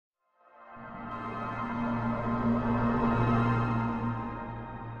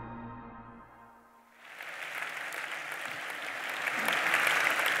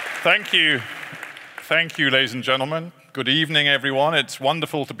Thank you. Thank you, ladies and gentlemen. Good evening, everyone. It's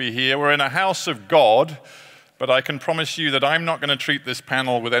wonderful to be here. We're in a house of God, but I can promise you that I'm not going to treat this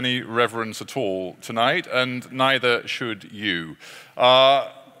panel with any reverence at all tonight, and neither should you.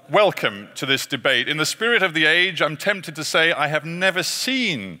 Welcome to this debate. In the spirit of the age, I'm tempted to say I have never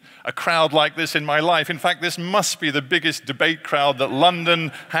seen a crowd like this in my life. In fact, this must be the biggest debate crowd that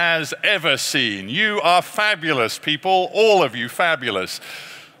London has ever seen. You are fabulous, people, all of you fabulous.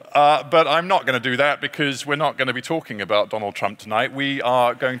 But I'm not going to do that because we're not going to be talking about Donald Trump tonight. We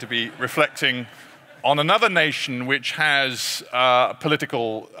are going to be reflecting on another nation which has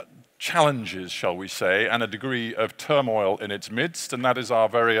political challenges, shall we say, and a degree of turmoil in its midst, and that is our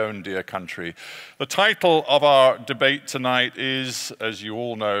very own dear country. The title of our debate tonight is, as you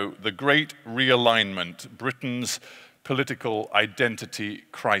all know, The Great Realignment, Britain's Political Identity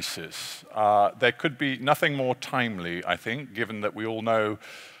Crisis. There could be nothing more timely, I think, given that we all know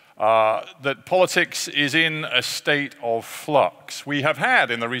that politics is in a state of flux. We have had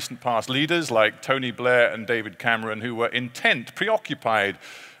in the recent past leaders like Tony Blair and David Cameron who were intent, preoccupied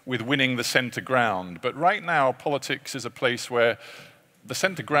with winning the centre ground. But right now, politics is a place where the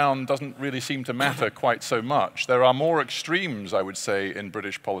centre ground doesn't really seem to matter quite so much. There are more extremes, I would say, in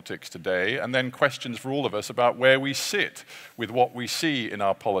British politics today, and then questions for all of us about where we sit with what we see in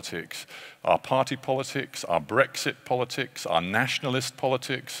our politics. Our party politics, our Brexit politics, our nationalist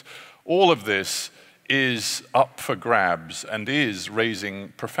politics, all of this is up for grabs and is raising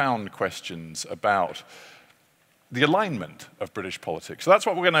profound questions about the alignment of British politics. So that's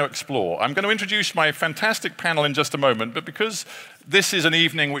what we're going to explore. I'm going to introduce my fantastic panel in just a moment, but because this is an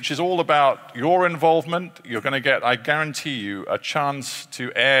evening which is all about your involvement, you're going to get, I guarantee you, a chance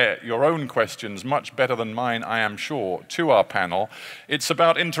to air your own questions much better than mine, I am sure, to our panel. It's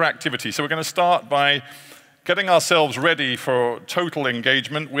about interactivity. So we're going to start by getting ourselves ready for total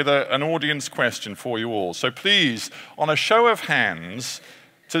engagement with an audience question for you all. So please, on a show of hands,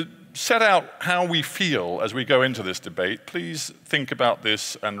 to set out how we feel as we go into this debate, please think about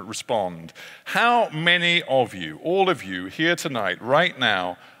this and respond. How many of you, all of you here tonight, right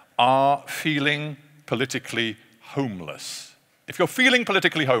now, are feeling politically homeless? If you're feeling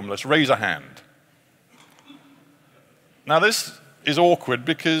politically homeless, raise a hand. Now this is awkward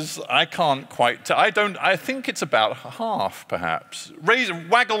because I can't quite, I think it's about half, perhaps.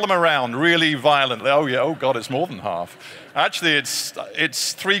 Waggle them around really violently. Oh yeah, oh God, it's more than half. Actually,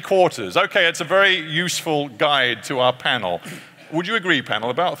 it's three-quarters. Okay, it's a very useful guide to our panel. Would you agree, panel?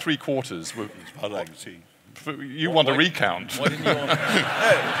 About three-quarters. I'd like to see. You want a recount? Why didn't you want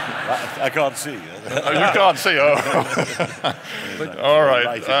I can't see. Oh, you can't see, oh. All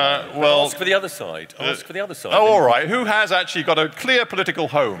right. Well, ask for the other side. Ask for the other side. Oh, all right. Who has actually got a clear political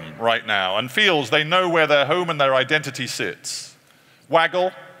home right now and feels they know where their home and their identity sits?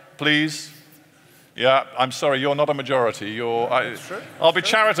 Waggle, please. Yeah, I'm sorry, you're not a majority. I'll be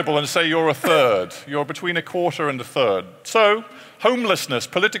charitable and say you're a third. You're between a quarter and a third. So, homelessness,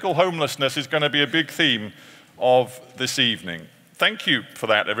 political homelessness is going to be a big theme of this evening. Thank you for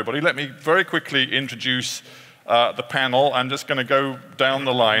that, everybody. Let me very quickly introduce the panel. I'm just going to go down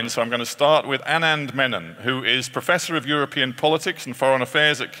the line. So I'm going to start with Anand Menon, who is Professor of European Politics and Foreign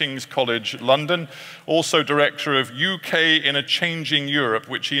Affairs at King's College London, also Director of UK in a Changing Europe,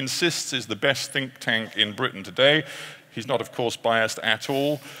 which he insists is the best think tank in Britain today. He's not, of course, biased at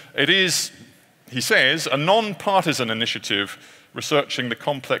all. It is, he says, a non-partisan initiative researching the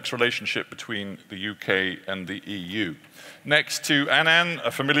complex relationship between the UK and the EU. Next to Anand, a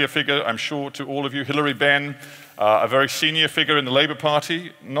familiar figure, I'm sure, to all of you, Hilary Benn, a very senior figure in the Labour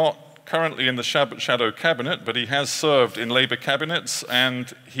Party, not currently in the shadow cabinet, but he has served in Labour cabinets,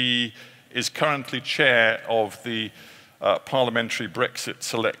 and he is currently chair of the Parliamentary Brexit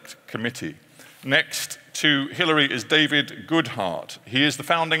Select Committee. Next to Hilary is David Goodhart. He is the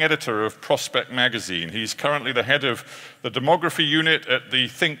founding editor of Prospect magazine. He's currently the head of the demography unit at the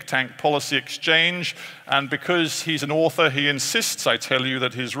think tank Policy Exchange, and because he's an author, he insists, I tell you,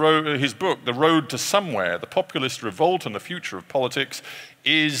 that his book, The Road to Somewhere, The Populist Revolt and the Future of Politics,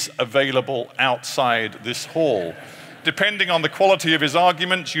 is available outside this hall. Depending on the quality of his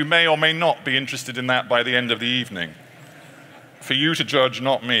arguments, you may or may not be interested in that by the end of the evening. For you to judge,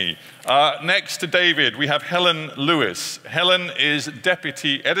 not me. Next to David, we have Helen Lewis. Helen is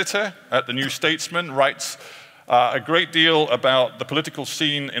deputy editor at The New Statesman, writes a great deal about the political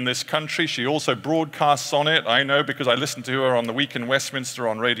scene in this country. She also broadcasts on it, I know, because I listened to her on The Week in Westminster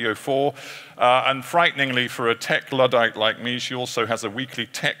on Radio 4. And frighteningly, for a tech Luddite like me, she also has a weekly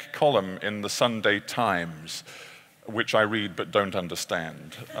tech column in the Sunday Times, which I read but don't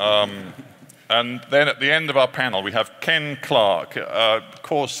understand. And then at the end of our panel, we have Ken Clarke, of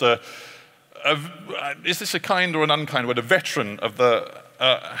course, is this a kind or an unkind word, a veteran of the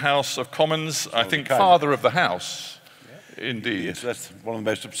House of Commons, I think father of the House, indeed. Yes, that's one of the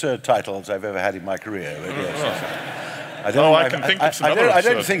most absurd titles I've ever had in my career. But yes. I can think of some other I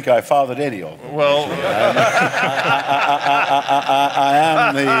don't think I fathered any of them. Well, I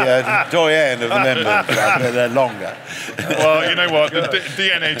am the doyen of the members, but they're longer. Well, you know what? The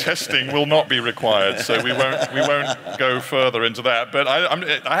DNA testing will not be required, so we won't go further into that. But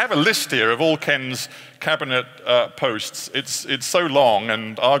I have a list here of all Ken's cabinet posts. It's so long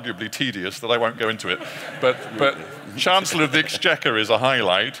and arguably tedious that I won't go into it. But Chancellor of the Exchequer is a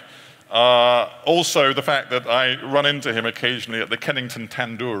highlight. Also, the fact that I run into him occasionally at the Kensington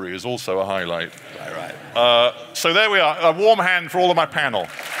Tandoori is also a highlight. Right. So there we are. A warm hand for all of my panel.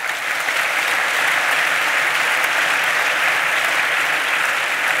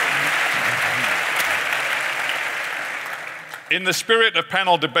 In the spirit of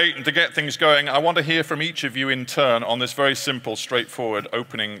panel debate and to get things going, I want to hear from each of you in turn on this very simple, straightforward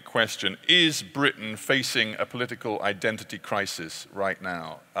opening question. Is Britain facing a political identity crisis right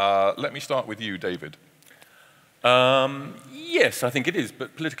now? Let me start with you, David. Yes, I think it is,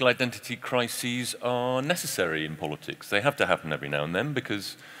 but political identity crises are necessary in politics. They have to happen every now and then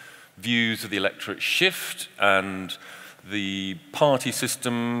because views of the electorate shift and the party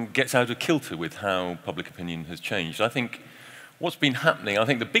system gets out of kilter with how public opinion has changed. I think what's been happening, I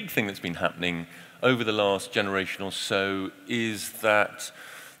think the big thing that's been happening over the last generation or so is that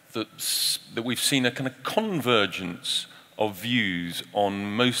we've seen a kind of convergence of views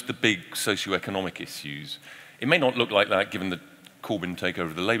on most of the big socioeconomic issues. It may not look like that given the Corbyn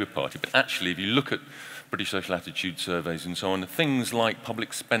takeover of the Labour Party, but actually if you look at British social attitude surveys and so on, things like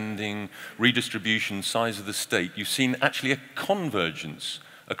public spending, redistribution, size of the state, you've seen actually a convergence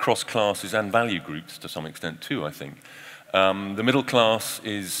across classes and value groups to some extent too, I think. The middle class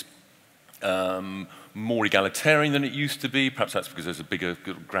is more egalitarian than it used to be. Perhaps that's because there's a bigger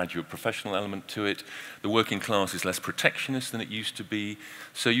graduate professional element to it. The working class is less protectionist than it used to be.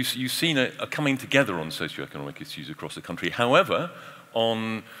 So you've seen a coming together on socioeconomic issues across the country. However,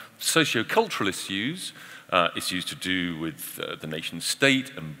 on sociocultural issues, issues to do with the nation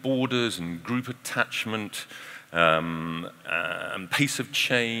state and borders and group attachment, and pace of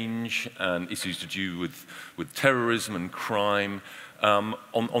change, and issues to do with terrorism and crime.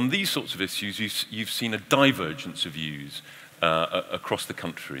 On these sorts of issues, you've seen a divergence of views across the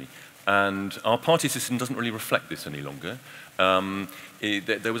country. And our party system doesn't really reflect this any longer.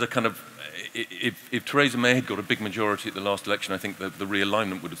 There was a kind of, if Theresa May had got a big majority at the last election, I think the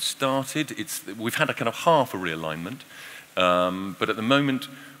realignment would have started. We've had a kind of half a realignment, but at the moment,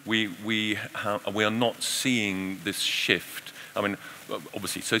 we are not seeing this shift. I mean,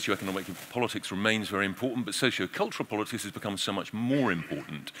 obviously, socioeconomic politics remains very important, but sociocultural politics has become so much more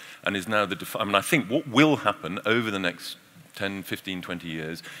important and is now I mean, I think what will happen over the next 10, 15, 20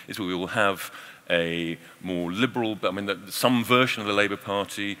 years is we will have a more liberal, I mean, some version of the Labour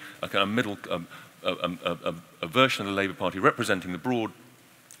Party, a kind of middle, a version of the Labour Party representing the broad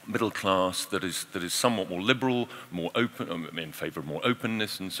middle class that is somewhat more liberal, more open, in favour of more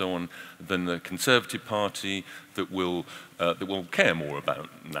openness and so on, than the Conservative Party that will care more about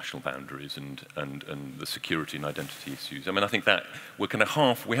national boundaries and the security and identity issues. I mean, I think that we're kind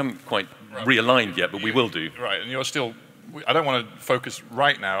of we haven't quite realigned yet, but we will do. Right, and you're still, I don't want to focus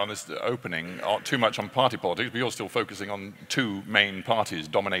right now on this opening too much on party politics, but you're still focusing on two main parties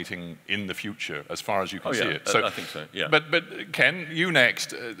dominating in the future, as far as you can see it. So, I think so, yeah. But Ken, you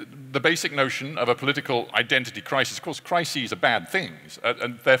next. The basic notion of a political identity crisis, of course, crises are bad things,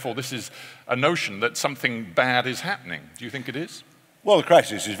 and therefore this is a notion that something bad is happening. Do you think it is? Well, the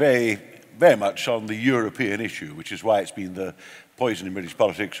crisis is very, very much on the European issue, which is why it's been the poison in British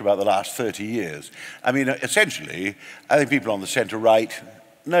politics for about the last 30 years. I mean, essentially, I think people on the centre-right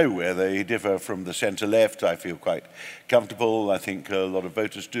know where they differ from the centre-left. I feel quite comfortable, I think a lot of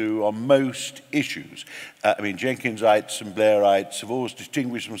voters do, on most issues. I mean, Jenkinsites and Blairites have always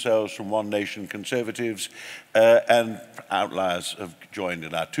distinguished themselves from One Nation Conservatives, and outliers have joined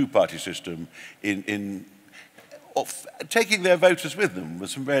in our two-party system in taking their voters with them, with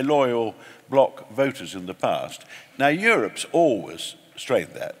some very loyal bloc voters in the past. Now, Europe's always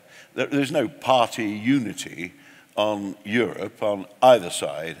strained that. There's no party unity on Europe on either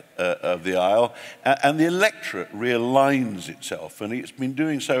side of the aisle, and the electorate realigns itself, and it's been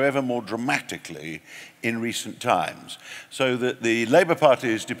doing so ever more dramatically in recent times. So that the Labour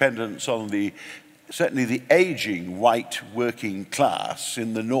Party's dependence on certainly the ageing white working class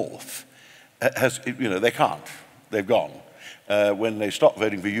in the north they can't. They've gone. When they stopped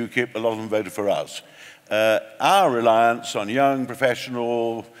voting for UKIP, a lot of them voted for us. Our reliance on young,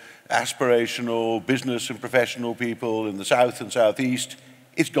 professional, aspirational, business and professional people in the south and southeast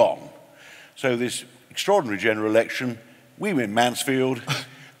is gone. So this extraordinary general election, we win Mansfield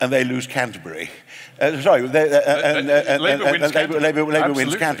and they lose Canterbury. Labour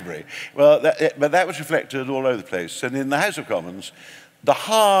wins Canterbury. Well, but that was reflected all over the place. And in the House of Commons, the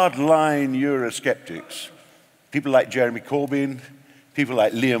hard-line Eurosceptics, people like Jeremy Corbyn, people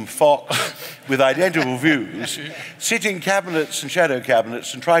like Liam Fox, with identical views, sit in cabinets and shadow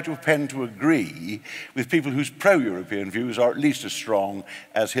cabinets and try to append to agree with people whose pro-European views are at least as strong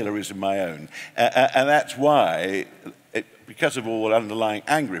as Hillary's and my own. And that's why, because of all underlying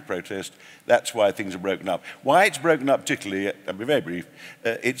angry protest, that's why things are broken up. Why it's broken up particularly, I'll be very brief,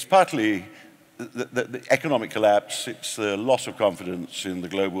 it's partly the economic collapse, it's the loss of confidence in the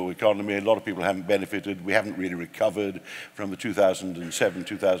global economy. A lot of people haven't benefited. We haven't really recovered from the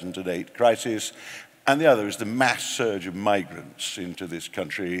 2007-2008 crisis. And the other is the mass surge of migrants into this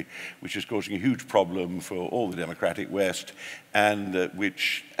country, which is causing a huge problem for all the democratic West, and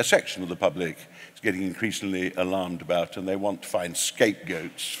which a section of the public is getting increasingly alarmed about, and they want to find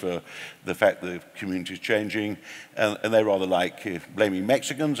scapegoats for the fact the community is changing, and they rather like blaming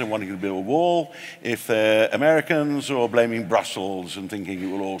Mexicans and wanting to build a wall if they're Americans, or blaming Brussels and thinking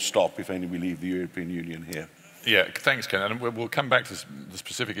it will all stop if only we leave the European Union here. Yeah, thanks, Ken. And we'll come back to the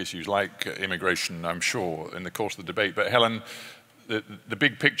specific issues like immigration, I'm sure, in the course of the debate. But Helen, the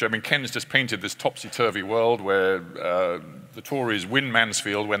big picture, I mean, Ken's just painted this topsy-turvy world where the Tories win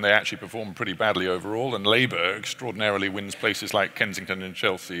Mansfield when they actually perform pretty badly overall, and Labour extraordinarily wins places like Kensington and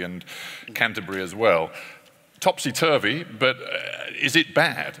Chelsea and Canterbury as well. Topsy-turvy, but is it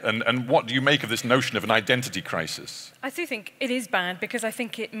bad? And what do you make of this notion of an identity crisis? I do think it is bad, because I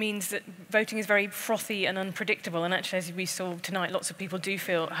think it means that voting is very frothy and unpredictable, and actually, as we saw tonight, lots of people do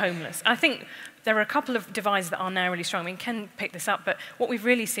feel homeless. I think there are a couple of divides that are now really strong. I mean, Ken picked this up, but what we've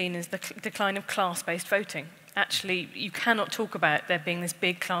really seen is the decline of class-based voting. Actually, you cannot talk about there being this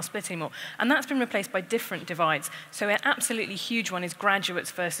big class split anymore. And that's been replaced by different divides. So an absolutely huge one is graduates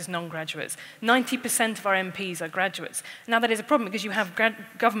versus non-graduates. 90% of our MPs are graduates. Now, that is a problem because you have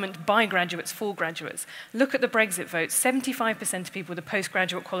government by graduates for graduates. Look at the Brexit vote. 75% of people with a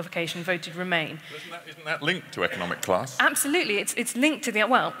postgraduate qualification voted Remain. Isn't that linked to economic class? Absolutely. It's linked to the,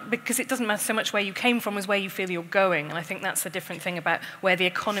 well, because it doesn't matter so much where you came from as where you feel you're going. And I think that's the different thing about where the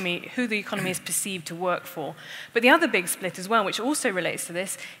economy, who the economy is perceived to work for. But the other big split as well, which also relates to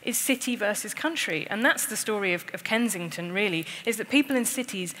this, is city versus country. And that's the story of Kensington, really, is that people in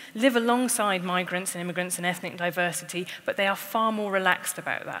cities live alongside migrants and immigrants and ethnic diversity, but they are far more relaxed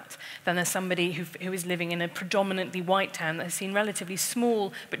about that than there's somebody who is living in a predominantly white town that has seen relatively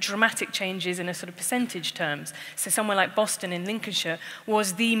small but dramatic changes in a sort of percentage terms. So somewhere like Boston in Lincolnshire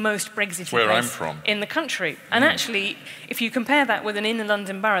was the most Brexity place in the country. And actually, if you compare that with an inner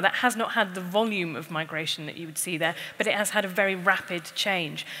London borough, that has not had the volume of migration that you would see there, but it has had a very rapid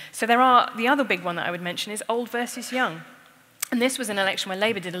change. So the other big one that I would mention is old versus young. And this was an election where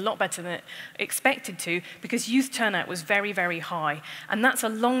Labour did a lot better than it expected to, because youth turnout was very, very high. And that's a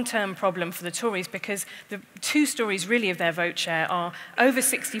long-term problem for the Tories, because the two stories really of their vote share are over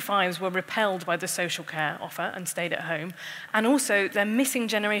 65s were repelled by the social care offer and stayed at home. And also their missing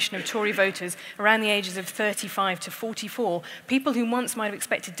generation of Tory voters around the ages of 35 to 44, people who once might have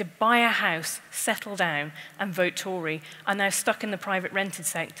expected to buy a house, settle down and vote Tory, are now stuck in the private rented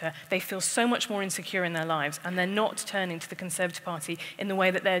sector. They feel so much more insecure in their lives, and they're not turning to the Conservative Party in the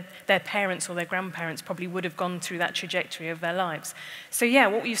way that their parents or their grandparents probably would have gone through that trajectory of their lives. So yeah,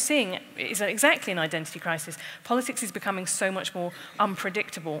 what you're seeing is exactly an identity crisis. Politics is becoming so much more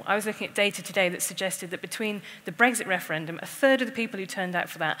unpredictable. I was looking at data today that suggested that between the Brexit referendum, a third of the people who turned out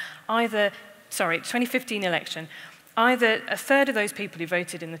for that, 2015 election, either a third of those people who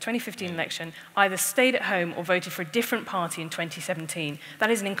voted in the 2015 election either stayed at home or voted for a different party in 2017. That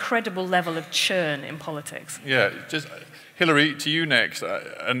is an incredible level of churn in politics. Yeah, just Hillary, to you next.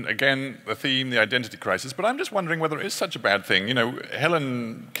 And again, the theme, the identity crisis. But I'm just wondering whether it is such a bad thing. You know,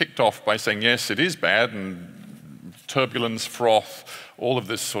 Helen kicked off by saying, yes, it is bad, and turbulence, froth, all of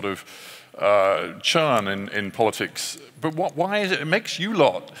this sort of churn in politics. But why is it? It makes you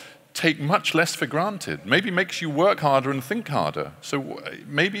lot take much less for granted. Maybe makes you work harder and think harder. So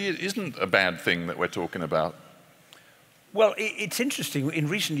maybe it isn't a bad thing that we're talking about. Well, it's interesting. In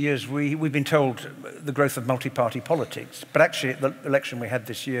recent years, we've been told the growth of multi-party politics, but actually at the election we had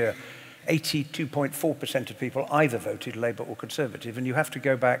this year, 82.4% of people either voted Labour or Conservative, and you have to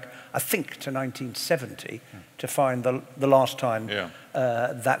go back, I think, to 1970 to find the last time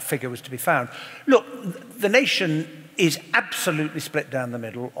that figure was to be found. Look, the nation is absolutely split down the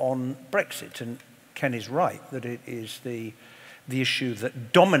middle on Brexit. And Ken is right that it is the issue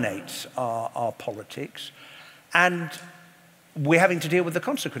that dominates our politics. And we're having to deal with the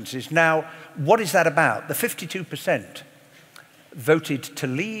consequences. Now, what is that about? The 52% voted to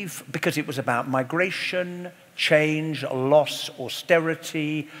leave because it was about migration, change, loss,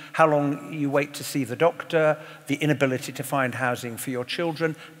 austerity, how long you wait to see the doctor, the inability to find housing for your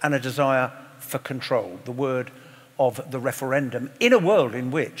children, and a desire for control, the word of the referendum, in a world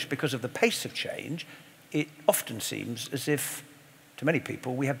in which, because of the pace of change, it often seems as if, to many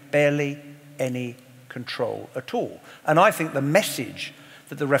people, we have barely any control at all. And I think the message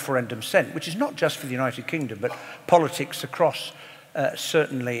that the referendum sent, which is not just for the United Kingdom, but politics across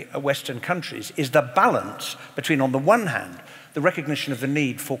certainly Western countries, is the balance between, on the one hand, the recognition of the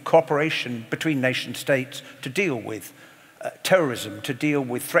need for cooperation between nation states to deal with terrorism, to deal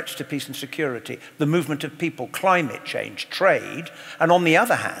with threats to peace and security, the movement of people, climate change, trade, and on the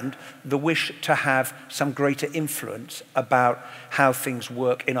other hand, the wish to have some greater influence about how things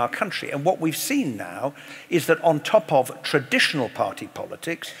work in our country. And what we've seen now is that on top of traditional party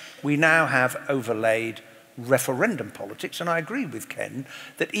politics, we now have overlaid referendum politics, and I agree with Ken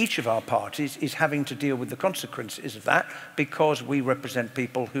that each of our parties is having to deal with the consequences of that because we represent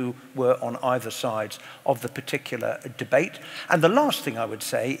people who were on either sides of the particular debate. And the last thing I would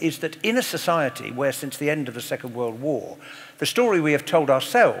say is that in a society where since the end of the Second World War, the story we have told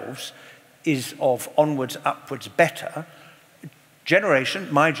ourselves is of onwards, upwards, better,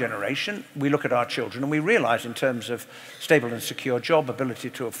 my generation, we look at our children and we realize in terms of stable and secure job, ability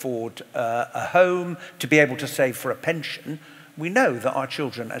to afford a home, to be able to save for a pension, we know that our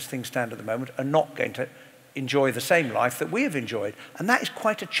children, as things stand at the moment, are not going to enjoy the same life that we have enjoyed. And that is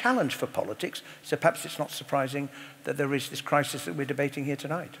quite a challenge for politics. So perhaps it's not surprising that there is this crisis that we're debating here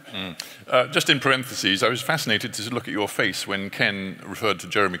tonight. Just in parentheses, I was fascinated to look at your face when Ken referred to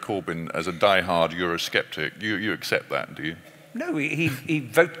Jeremy Corbyn as a die-hard Eurosceptic. You accept that, do you? No, he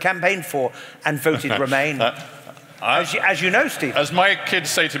campaigned for and voted Remain. As you know, Steve. As my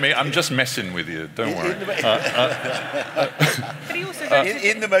kids say to me, I'm just messing with you, don't worry. But he also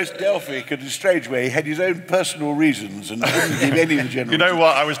in the most Delphic and strange way, he had his own personal reasons and didn't give any of the general. You know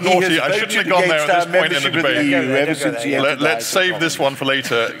what, I was naughty, I shouldn't have gone there at this point in the debate. Let's save this one for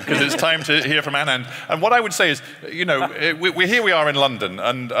later, because it's time to hear from Anand. And what I would say is, you know, here we are in London,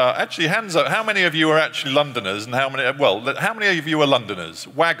 and actually, hands up, how many of you are actually Londoners, and how many of you are Londoners?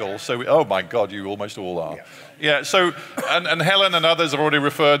 Waggle, so, oh my God, you almost all are. Yeah, so, and Helen and others have already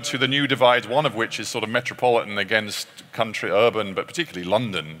referred to the new divides, one of which is sort of metropolitan against country, urban, but particularly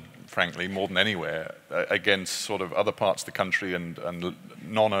London, frankly, more than anywhere, against sort of other parts of the country and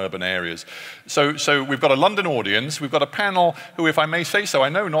non-urban areas. So we've got a London audience, we've got a panel who, if I may say so, I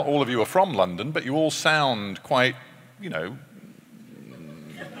know not all of you are from London, but you all sound quite, you know,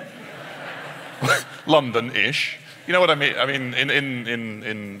 London-ish. You know what I mean? I mean,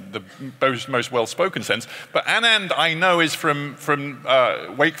 in the most well-spoken sense. But Anand, I know, is from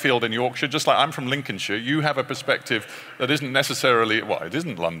Wakefield in Yorkshire, just like I'm from Lincolnshire. You have a perspective that isn't necessarily, well, it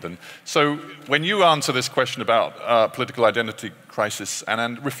isn't London. So when you answer this question about political identity crisis,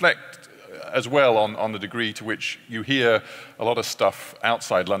 Anand, reflect as well on the degree to which you hear a lot of stuff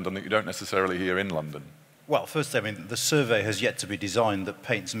outside London that you don't necessarily hear in London. Well, first, I mean, the survey has yet to be designed that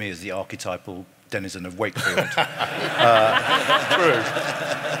paints me as the archetypal denizen of Wakefield. True.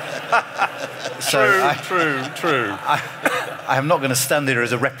 I am not going to stand here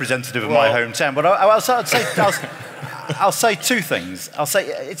as a representative of my hometown, but I'll say two things. I'll say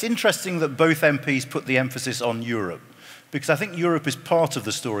it's interesting that both MPs put the emphasis on Europe, because I think Europe is part of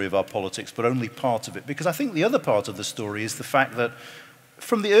the story of our politics, but only part of it. Because I think the other part of the story is the fact that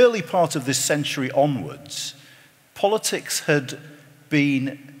from the early part of this century onwards, politics had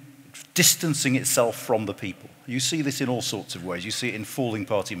been distancing itself from the people. You see this in all sorts of ways. You see it in falling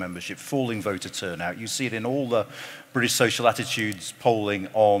party membership, falling voter turnout. You see it in all the British social attitudes polling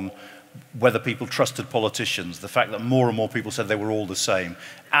on whether people trusted politicians, the fact that more and more people said they were all the same.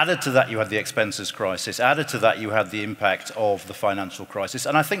 Added to that, you had the expenses crisis. Added to that, you had the impact of the financial crisis.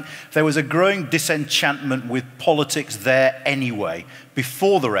 And I think there was a growing disenchantment with politics there anyway,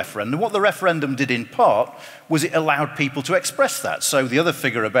 before the referendum. What the referendum did in part was it allowed people to express that. So the other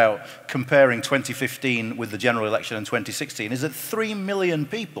figure about comparing 2015 with the general election in 2016 is that 3 million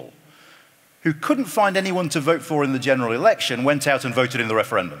people who couldn't find anyone to vote for in the general election went out and voted in the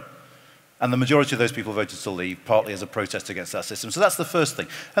referendum. And the majority of those people voted to leave, partly as a protest against that system. So that's the first thing.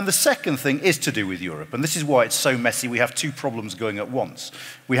 And the second thing is to do with Europe. And this is why it's so messy. We have two problems going at once.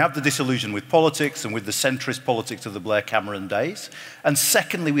 We have the disillusion with politics and with the centrist politics of the Blair-Cameron days. And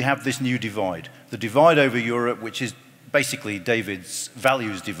secondly, we have this new divide. The divide over Europe, which is basically David's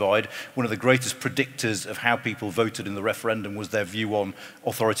values divide. One of the greatest predictors of how people voted in the referendum was their view on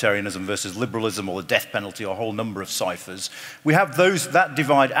authoritarianism versus liberalism or the death penalty or a whole number of ciphers. We have that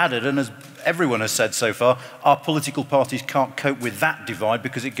divide added, and as everyone has said so far, our political parties can't cope with that divide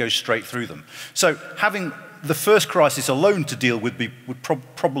because it goes straight through them. So having the first crisis alone to deal with would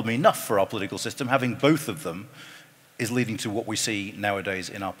probably be enough for our political system. Having both of them is leading to what we see nowadays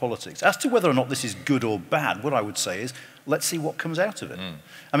in our politics. As to whether or not this is good or bad, what I would say is, let's see what comes out of it.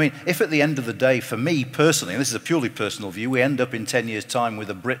 I mean, if at the end of the day, for me personally, and this is a purely personal view, we end up in 10 years' time with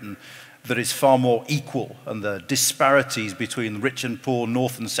a Britain that is far more equal, and the disparities between rich and poor,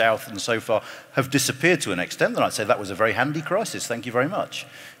 north and south, and so far, have disappeared to an extent, then I'd say that was a very handy crisis. Thank you very much.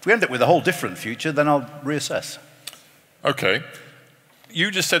 If we end up with a whole different future, then I'll reassess. Okay.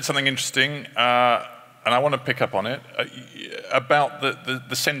 You just said something interesting, and I want to pick up on it, about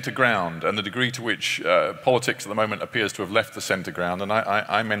the centre ground and the degree to which politics at the moment appears to have left the centre ground, and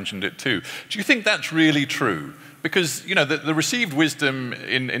I mentioned it too. Do you think that's really true? Because, you know, the received wisdom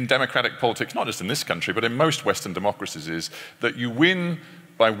in democratic politics, not just in this country, but in most Western democracies, is that you win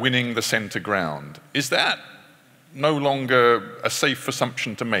by winning the centre ground. Is that no longer a safe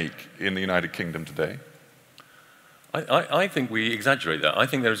assumption to make in the United Kingdom today? I think we exaggerate that. I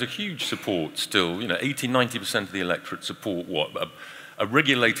think there is a huge support still, 80, 90% of the electorate support what? A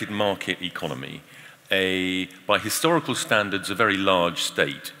regulated market economy, by historical standards, a very large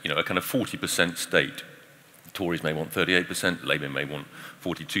state, a kind of 40% state. The Tories may want 38%, Labour may want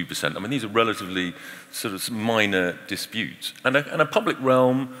 42%. I mean, these are relatively sort of minor disputes. And a public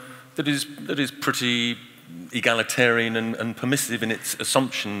realm that is pretty egalitarian and permissive in its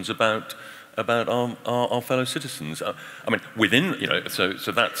assumptions about our fellow citizens. I mean, within, so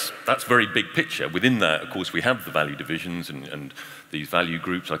that's very big picture. Within that, of course, we have the value divisions and these value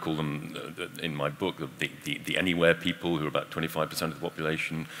groups. I call them, in my book, the anywhere people, who are about 25% of the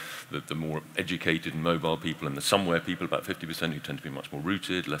population, the more educated and mobile people, and the somewhere people, about 50%, who tend to be much more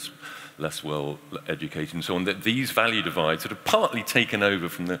rooted, less well educated, and so on. These value divides that have partly taken over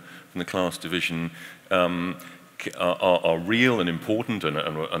from the class division are real and important and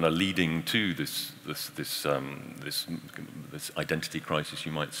are leading to this identity crisis,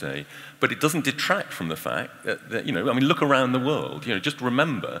 you might say. But it doesn't detract from the fact that look around the world. Just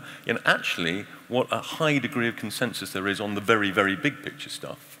remember, actually, what a high degree of consensus there is on the very, very big picture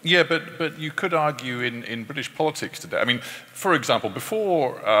stuff. Yeah, but you could argue in British politics today. I mean, for example,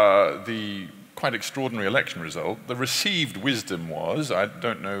 before the quite extraordinary election result, the received wisdom was, I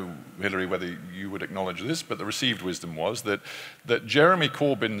don't know, Hilary, whether you would acknowledge this, but the received wisdom was that Jeremy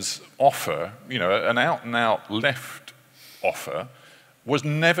Corbyn's offer, an out-and-out left offer, was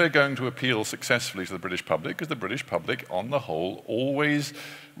never going to appeal successfully to the British public, because the British public, on the whole, always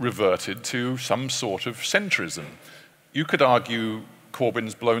reverted to some sort of centrism. You could argue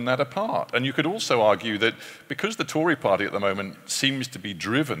Corbyn's blown that apart. And you could also argue that because the Tory party at the moment seems to be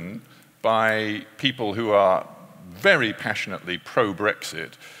driven by people who are very passionately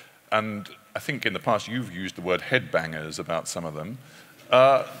pro-Brexit, and I think in the past you've used the word headbangers about some of them,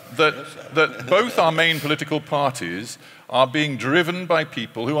 that both our main political parties are being driven by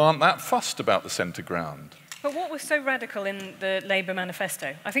people who aren't that fussed about the centre ground. But what was so radical in the Labour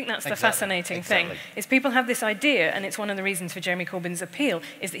manifesto? I think that's the fascinating thing, is people have this idea, and it's one of the reasons for Jeremy Corbyn's appeal,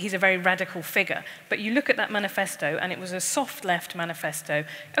 is that he's a very radical figure. But you look at that manifesto, and it was a soft left manifesto.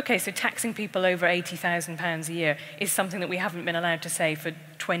 Okay, so taxing people over £80,000 a year is something that we haven't been allowed to say for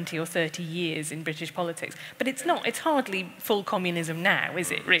 20 or 30 years in British politics. But it's not, it's hardly full communism now, is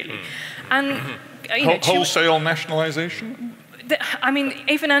it, really? And, wholesale nationalisation? I mean,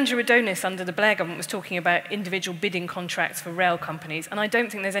 even Andrew Adonis under the Blair government was talking about individual bidding contracts for rail companies, and I don't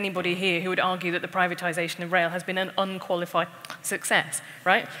think there's anybody here who would argue that the privatisation of rail has been an unqualified success,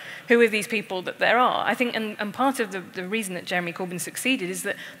 right? Who are these people that there are? I think, and part of the reason that Jeremy Corbyn succeeded is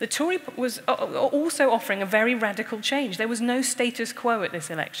that the Tory was also offering a very radical change. There was no status quo at this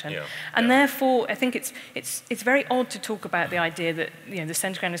election, and therefore I think it's very odd to talk about the idea that the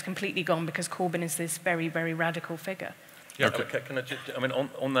centre ground is completely gone because Corbyn is this very, very radical figure. Yeah, Okay. can I just, I mean,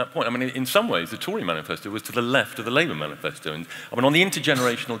 on that point, I mean, in some ways, the Tory manifesto was to the left of the Labour manifesto. And I mean, on the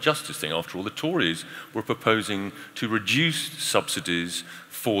intergenerational justice thing, after all, the Tories were proposing to reduce subsidies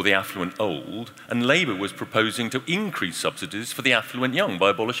for the affluent old, and Labour was proposing to increase subsidies for the affluent young by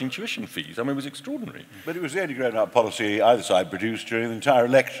abolishing tuition fees. I mean, it was extraordinary. But it was the only grown-up policy either side produced during the entire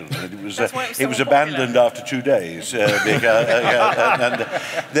election. And it was so abandoned after 2 days. I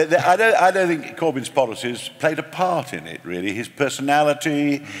don't think Corbyn's policies played a part in it, really. His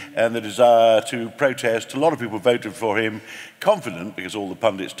personality and the desire to protest. A lot of people voted for him, confident, because all the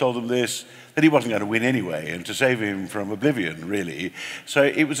pundits told them this, that he wasn't going to win anyway, and to save him from oblivion, really. So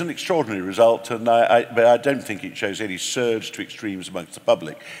it was an extraordinary result, and but I don't think it shows any surge to extremes amongst the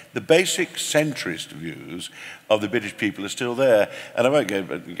public. The basic centrist views of the British people are still there, and I won't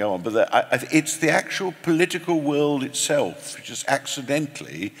go on, but it's the actual political world itself which has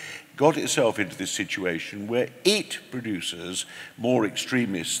accidentally got itself into this situation where it produces more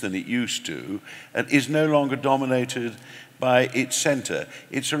extremists than it used to, and is no longer dominated by its centre.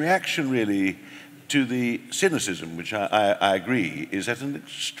 It's a reaction, really, to the cynicism, which I agree is at an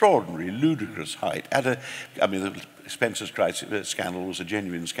extraordinary, ludicrous height. I mean, the Spencer's crisis scandal was a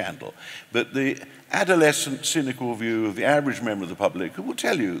genuine scandal, but the adolescent, cynical view of the average member of the public, who will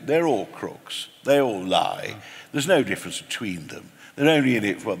tell you they're all crooks, they all lie, there's no difference between them. They're only in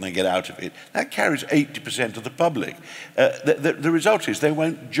it for what they get out of it. That carries 80% of the public. The result is they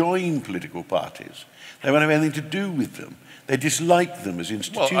won't join political parties. They won't have anything to do with them. They dislike them as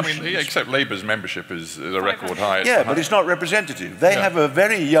institutions. Well, I mean, except Labour's membership is a record high. Yeah, but it's not representative. They have a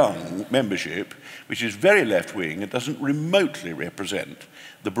very young membership, which is very left-wing and doesn't remotely represent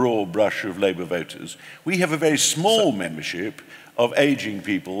the broad brush of Labour voters. We have a very small membership of ageing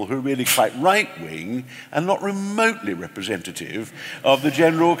people who are really quite right-wing and not remotely representative of the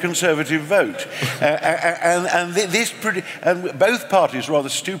general Conservative vote. And both parties rather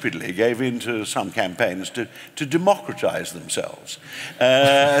stupidly gave in to some campaigns to democratise themselves.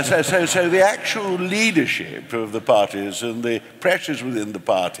 So the actual leadership of the parties and the pressures within the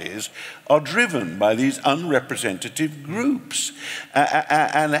parties are driven by these unrepresentative groups.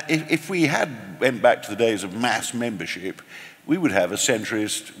 And if we went back to the days of mass membership, we would have a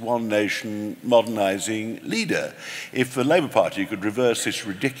centrist, one-nation, modernising leader. If the Labour Party could reverse this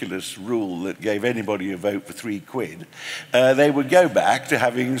ridiculous rule that gave anybody a vote for £3, they would go back to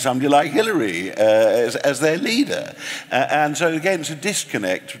having somebody like Hillary as their leader. And so, again, it's a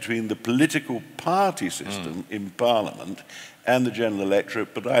disconnect between the political party system in Parliament and the general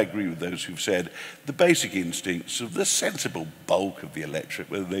electorate, but I agree with those who've said the basic instincts of the sensible bulk of the electorate,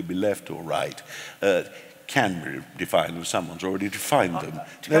 whether they be left or right, can be defined, and someone's already defined them.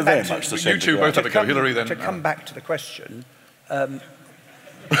 They're very much the same. You two both have a go. Hillary, then. To come back to the question...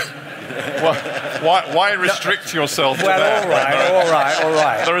 why restrict yourself to that? All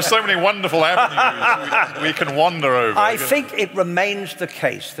right. There are so many wonderful avenues we can wander over. I think it remains the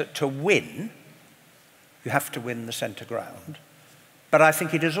case that to win, you have to win the centre ground. But I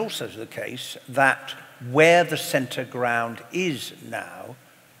think it is also the case that where the centre ground is now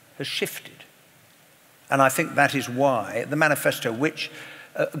has shifted. And I think that is why the manifesto, which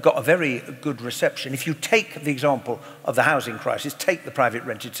got a very good reception, if you take the example of the housing crisis, take the private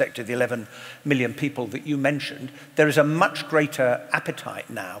rented sector, the 11 million people that you mentioned, there is a much greater appetite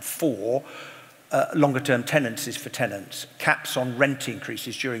now for longer-term tenancies for tenants, caps on rent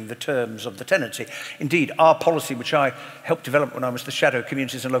increases during the terms of the tenancy. Indeed, our policy, which I helped develop when I was the Shadow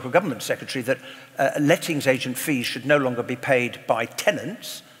Communities and Local Government Secretary, that lettings agent fees should no longer be paid by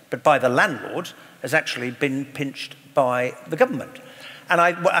tenants, but by the landlords, has actually been pinched by the government. And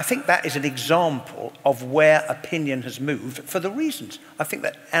I think that is an example of where opinion has moved for the reasons I think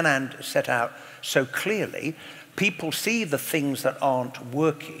that Anand set out so clearly. People see the things that aren't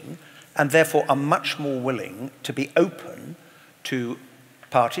working and therefore are much more willing to be open to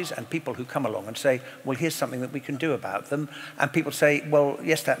parties and people who come along and say, well, here's something that we can do about them. And people say, well,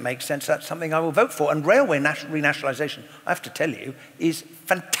 yes, that makes sense. That's something I will vote for. And railway renationalisation, I have to tell you, is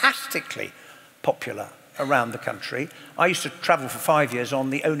fantastically popular around the country. I used to travel for 5 years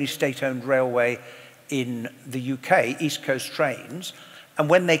on the only state-owned railway in the UK, East Coast Trains, and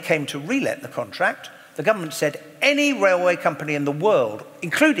when they came to relet the contract, the government said any railway company in the world,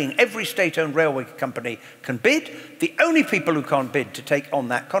 including every state-owned railway company, can bid. The only people who can't bid to take on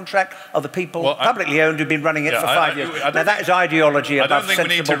that contract are the people publicly owned who've been running it for 5 years. Now, that is ideology above sensible I don't think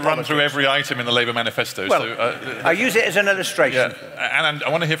we need to run politics. through every item in the Labour manifesto. Well, I use it as an illustration. Yeah. And I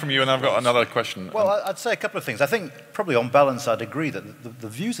want to hear from you, and I've got another question. Well, I'd say a couple of things. I think probably on balance I'd agree that the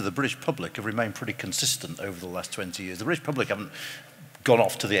views of the British public have remained pretty consistent over the last 20 years. The British public haven't gone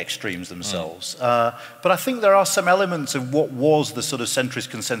off to the extremes themselves. But I think there are some elements of what was the sort of centrist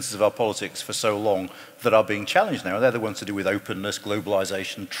consensus of our politics for so long that are being challenged now. They're the ones to do with openness,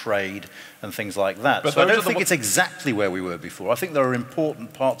 globalization, trade, and things like that. But so I don't think it's exactly where we were before. I think there are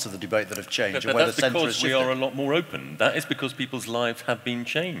important parts of the debate that have changed. But that's because we are a lot more open. That is because people's lives have been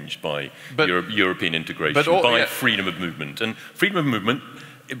changed by European integration, by freedom of movement. And freedom of movement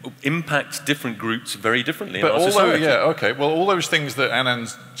impacts different groups very differently in our society. Well, all those things that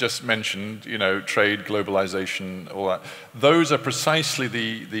Anand's just mentioned, you know, trade, globalization, all that, those are precisely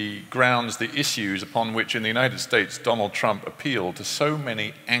the grounds, the issues upon which in the United States Donald Trump appealed to so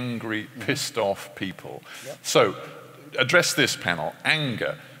many angry, pissed off people. Yep. So, address this panel,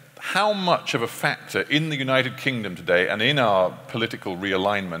 anger. How much of a factor in the United Kingdom today and in our political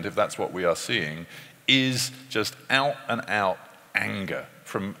realignment, if that's what we are seeing, is just out and out anger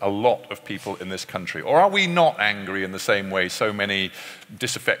from a lot of people in this country? Or are we not angry in the same way so many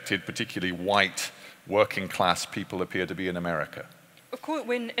disaffected, particularly white, working class people appear to be in America? Of course,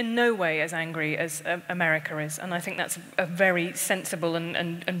 we're in no way as angry as America is, and I think that's a very sensible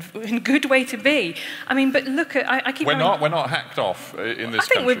and good way to be. I mean, but look at, I keep... We're not hacked off in this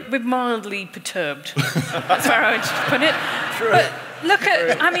country. I think we're mildly perturbed. That's where I would put it. True. But look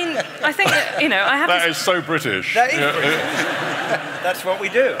at, I mean, I think that, you know, I have... That is so British. That is British. That's what we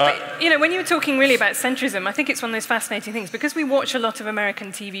do. But, you know, when you were talking really about centrism, I think it's one of those fascinating things. Because we watch a lot of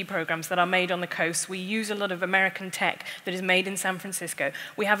American TV programs that are made on the coast, we use a lot of American tech that is made in San Francisco.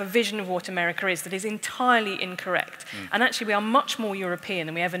 We have a vision of what America is that is entirely incorrect. And actually, we are much more European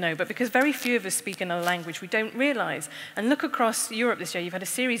than we ever know. But because very few of us speak another language, we don't realize. And look across Europe this year, you've had a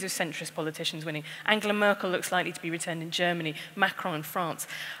series of centrist politicians winning. Angela Merkel looks likely to be returned in Germany, Macron in France.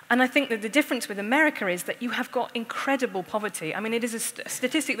 And I think that the difference with America is that you have got incredible poverty. I mean, it is a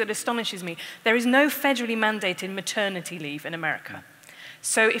statistic that astonishes me. There is no federally mandated maternity leave in America.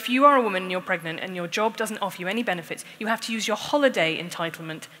 So if you are a woman and you're pregnant and your job doesn't offer you any benefits, you have to use your holiday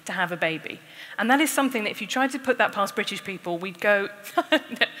entitlement to have a baby. And that is something that if you tried to put that past British people, we'd go,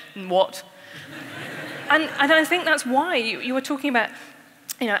 what? And I think that's why you were talking about,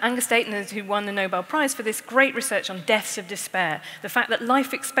 you know, Angus Dayton, who won the Nobel Prize for this great research on deaths of despair, the fact that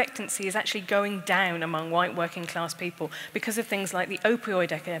life expectancy is actually going down among white working class people because of things like the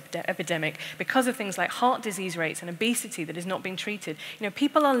opioid epidemic, because of things like heart disease rates and obesity that is not being treated. You know,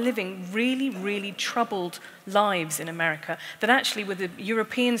 people are living really, really troubled lives in America that actually with the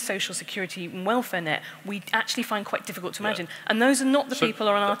European social security and welfare net, we actually find quite difficult to imagine. And those are not the people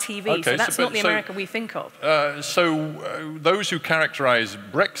who are on our TV, okay, so that's not the America we think of. Those who characterize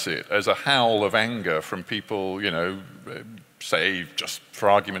Brexit as a howl of anger from people, you know, say, just for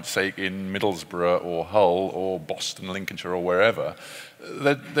argument's sake, in Middlesbrough or Hull or Boston, Lincolnshire or wherever,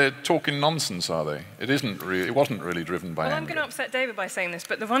 they're talking nonsense, are they? It wasn't really driven by anger. I'm going to upset David by saying this,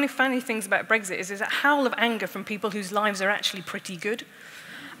 but the one of the funny things about Brexit is there's a howl of anger from people whose lives are actually pretty good.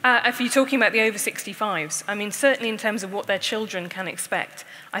 If you're talking about the over 65s, I mean, certainly in terms of what their children can expect,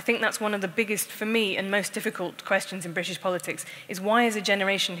 I think that's one of the biggest, for me, and most difficult questions in British politics, is why is a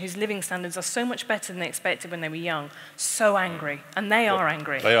generation whose living standards are so much better than they expected when they were young, so angry? And they are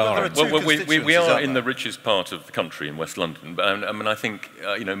angry. They are. Well, we are in the richest part of the country in West London, but I mean, I think,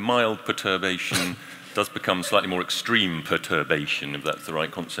 you know, mild perturbation does become slightly more extreme perturbation, if that's the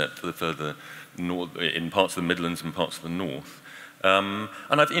right concept, for the further north, in parts of the Midlands and parts of the north. And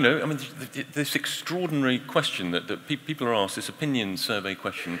you know, I mean, this extraordinary question that people are asked, this opinion survey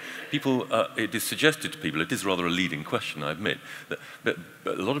question, it is suggested to people, it is rather a leading question, I admit, but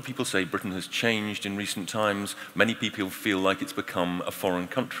a lot of people say Britain has changed in recent times. Many people feel like it's become a foreign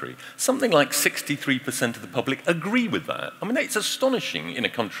country. Something like 63% of the public agree with that. I mean, it's astonishing in a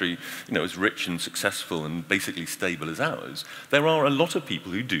country, you know, as rich and successful and basically stable as ours. There are a lot of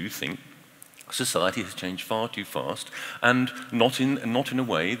people who do think society has changed far too fast, and not in a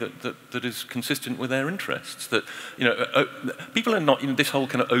way that is consistent with their interests. That, you know, people are not, you know, this whole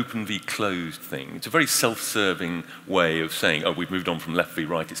kind of open v closed thing. It's a very self-serving way of saying, oh, we've moved on from left v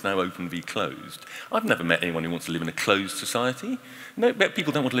right, it's now open v closed. I've never met anyone who wants to live in a closed society. No,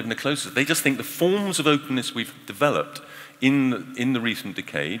 people don't want to live in a closed society. They just think the forms of openness we've developed in the recent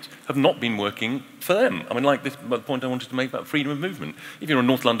decades have not been working for them. I mean, like the point I wanted to make about freedom of movement. If you're a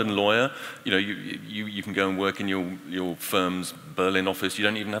North London lawyer, you know, you can go and work in your firm's Berlin office. You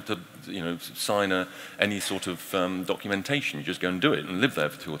don't even have to, you know, sign any sort of documentation. You just go and do it and live there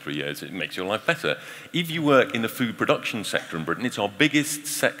for 2 or 3 years. It makes your life better. If you work in the food production sector in Britain, it's our biggest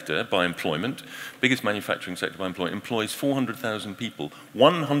sector by employment, biggest manufacturing sector by employment, employs 400,000 people.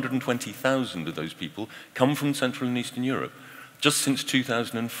 120,000 of those people come from Central and Eastern Europe. Just since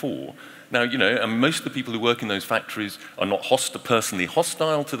 2004, Now, you know, and most of the people who work in those factories are not personally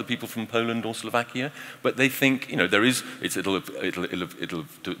hostile to the people from Poland or Slovakia, but they think, you know, it'll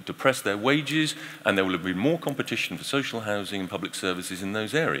depress their wages, and there will be more competition for social housing and public services in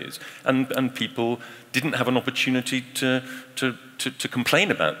those areas. And people didn't have an opportunity to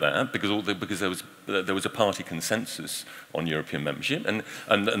complain about that because there was a party consensus on European membership, and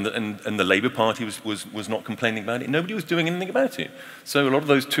the Labour Party was not complaining about it. Nobody was doing anything about it. So a lot of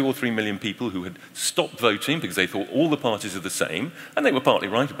those 2 or 3 million people who had stopped voting because they thought all the parties are the same, and they were partly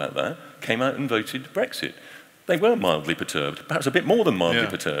right about that, came out and voted Brexit. They were mildly perturbed, perhaps a bit more than mildly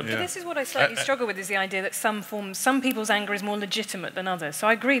perturbed. But this is what I slightly struggle with, is the idea that some people's anger is more legitimate than others. So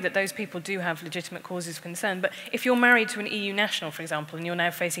I agree that those people do have legitimate causes of concern, but if you're married to an EU national, for example, and you're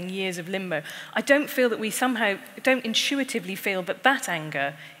now facing years of limbo, I don't feel that we somehow don't intuitively feel that that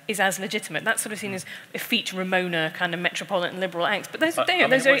anger is as legitimate. That's sort of seen as effete Ramona kind of metropolitan liberal angst. But those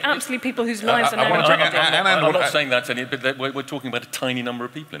are absolutely people whose lives are now rejected. I'm not saying that, but we're talking about a tiny number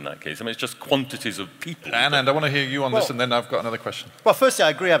of people in that case. I mean, it's just quantities of people. And I want to hear you on this, and then I've got another question. Well, firstly,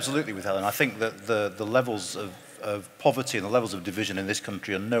 I agree absolutely with Helen. I think that the levels of poverty and the levels of division in this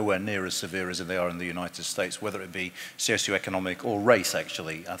country are nowhere near as severe as they are in the United States, whether it be socioeconomic or race,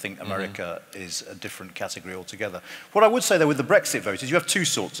 actually. I think America is a different category altogether. What I would say, though, with the Brexit vote is you have two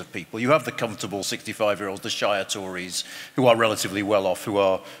sorts of people. You have the comfortable 65-year-olds, the Shire Tories, who are relatively well off, who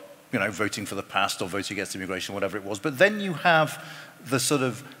are, you know, voting for the past or voting against immigration, whatever it was. But then you have the sort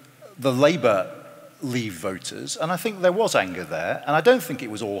of the Labour Leave voters, and I think there was anger there, and I don't think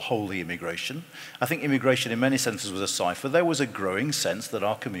it was all wholly immigration. I think immigration in many senses was a cipher. There was a growing sense that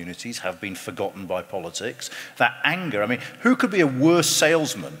our communities have been forgotten by politics. That anger, I mean, who could be a worse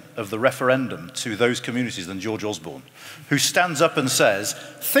salesman of the referendum to those communities than George Osborne, who stands up and says,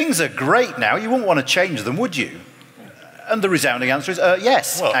 things are great now, you wouldn't want to change them, would you? And the resounding answer is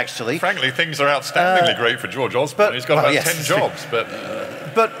yes, well, actually. Frankly, things are outstandingly great for George Osborne. He's got about 10 jobs.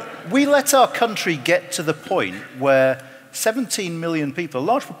 But we let our country get to the point where 17 million people, a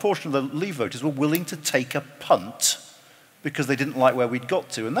large proportion of the Leave voters, were willing to take a punt because they didn't like where we'd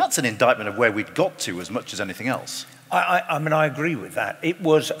got to. And that's an indictment of where we'd got to as much as anything else. I mean, I agree with that. It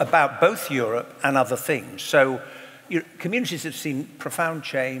was about both Europe and other things. So communities have seen profound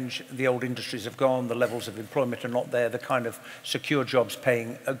change. The old industries have gone. The levels of employment are not there. The kind of secure jobs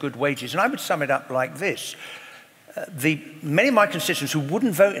paying good wages. And I would sum it up like this. Many of my constituents who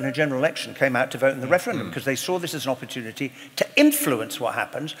wouldn't vote in a general election came out to vote in the referendum because they saw this as an opportunity to influence what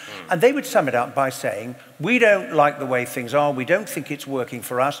happens. And they would sum it up by saying, we don't like the way things are. We don't think it's working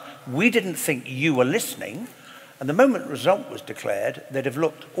for us. We didn't think you were listening. And the moment the result was declared, they'd have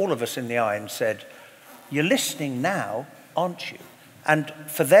looked all of us in the eye and said, you're listening now, aren't you? And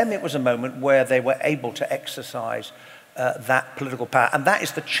for them, it was a moment where they were able to exercise that political power. And that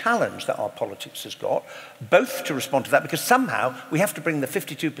is the challenge that our politics has got, both to respond to that, because somehow we have to bring the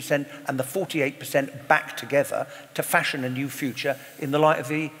 52% and the 48% back together to fashion a new future in the light of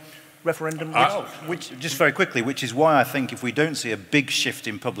the referendum result. Just very quickly, which is why I think if we don't see a big shift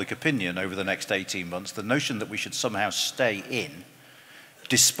in public opinion over the next 18 months, the notion that we should somehow stay in,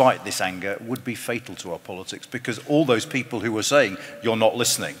 despite this anger, would be fatal to our politics, because all those people who were saying, you're not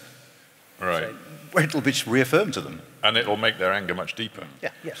listening, right, it'll be reaffirmed to them. And it'll make their anger much deeper. Yeah,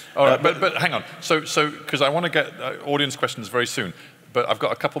 yes. All right, but hang on. So because I want to get audience questions very soon, but I've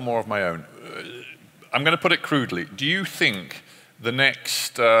got a couple more of my own. I'm going to put it crudely. Do you think the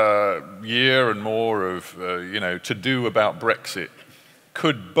next year and more of, to-do about Brexit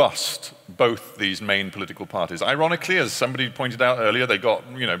could bust both these main political parties? Ironically, as somebody pointed out earlier, they got,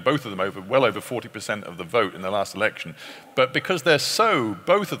 both of them well over 40% of the vote in the last election. But because they're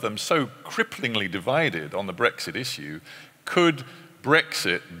both of them so cripplingly divided on the Brexit issue, could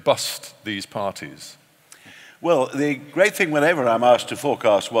Brexit bust these parties? Well, the great thing whenever I'm asked to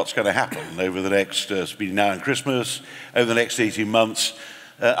forecast what's going to happen over the next, between now and Christmas, over the next 18 months,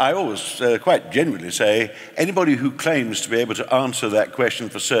 I always quite genuinely say anybody who claims to be able to answer that question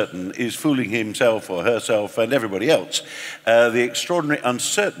for certain is fooling himself or herself and everybody else. The extraordinary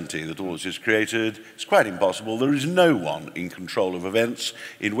uncertainty that all this has created is quite impossible. There is no one in control of events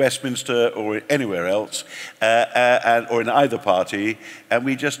in Westminster or anywhere else, or in either party, and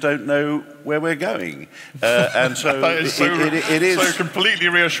we just don't know where we're going. And so it is so completely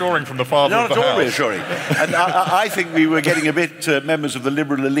reassuring from the father of the house. Not at all reassuring. And I think we were getting a bit members of the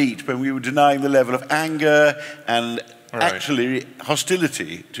Liberal elite when we were denying the level of anger and actually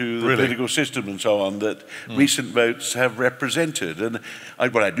hostility to the political system and so on that recent votes have represented. And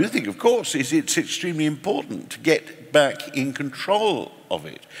what I do think, of course, is it's extremely important to get back in control of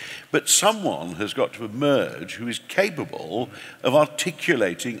it. But someone has got to emerge who is capable of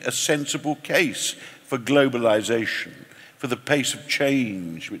articulating a sensible case for globalization, for the pace of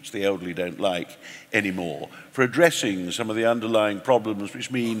change, which the elderly don't like anymore, for addressing some of the underlying problems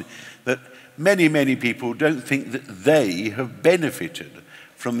which mean that many, many people don't think that they have benefited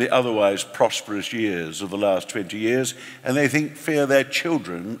from the otherwise prosperous years of the last 20 years, and they fear their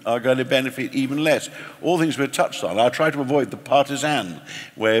children are going to benefit even less. All things we've touched on. I'll try to avoid the partisan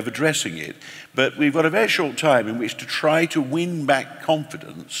way of addressing it, but we've got a very short time in which to try to win back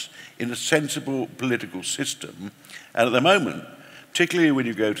confidence in a sensible political system. And at the moment, particularly when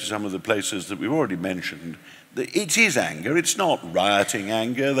you go to some of the places that we've already mentioned, it is anger. It's not rioting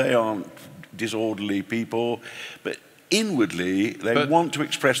anger. They aren't disorderly people, but inwardly they want to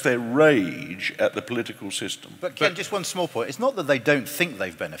express their rage at the political system. But Ken, just one small point. It's not that they don't think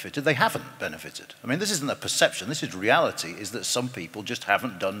they've benefited. They haven't benefited. I mean, this isn't a perception. This is reality, is that some people just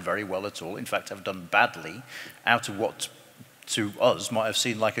haven't done very well at all. In fact, have done badly out of what to us might have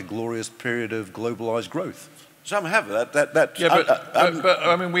seemed like a glorious period of globalized growth. Some have that. But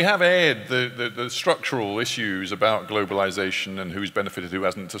I mean, we have aired the structural issues about globalization and who's benefited, who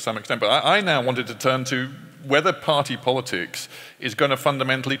hasn't, to some extent. But I now wanted to turn to whether party politics is going to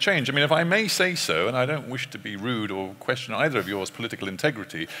fundamentally change. I mean, if I may say so, and I don't wish to be rude or question either of yours political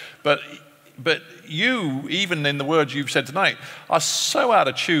integrity, but you, even in the words you've said tonight, are so out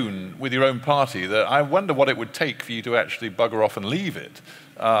of tune with your own party that I wonder what it would take for you to actually bugger off and leave it.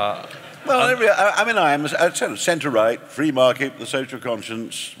 I am a centre-right, free market, the social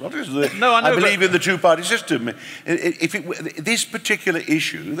conscience. No, I know, I believe in the two-party system. This particular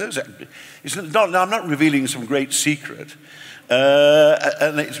issue, I'm not revealing some great secret,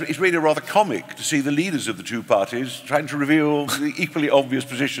 and it's really rather comic to see the leaders of the two parties trying to reveal the equally obvious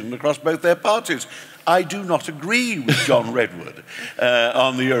position across both their parties. I do not agree with John Redwood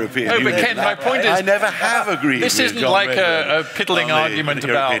on the European Union. No, but Ken, my point is, I never have agreed with John Redwood. This isn't like a piddling argument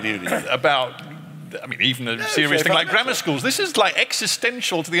about, I mean, even a serious thing like grammar schools. This is like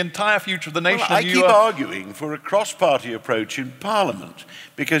existential to the entire future of the nation. Well, I keep arguing for a cross-party approach in Parliament,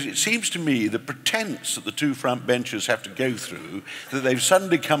 because it seems to me the pretense that the two front benches have to go through, that they've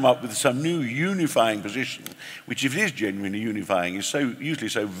suddenly come up with some new unifying position, which, if it is genuinely unifying, is usually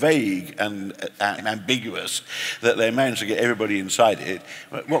so vague and ambiguous that they manage to get everybody inside it.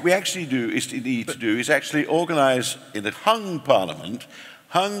 What we actually need to do is actually organise in a hung Parliament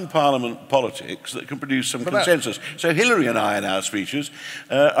politics that can produce some consensus. So Hillary and I in our speeches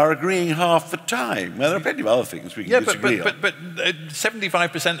are agreeing half the time. Well, there are plenty of other things we can disagree on. But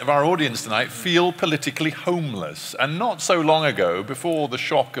 75% of our audience tonight feel politically homeless. And not so long ago, before the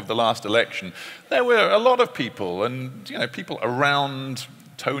shock of the last election, there were a lot of people, and people around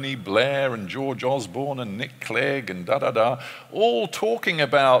Tony Blair and George Osborne and Nick Clegg and all talking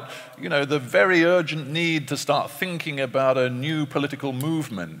about, the very urgent need to start thinking about a new political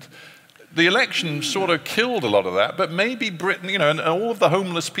movement. The election sort of killed a lot of that, but maybe Britain, and all of the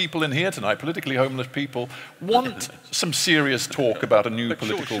homeless people in here tonight, politically homeless people, want some serious talk about a new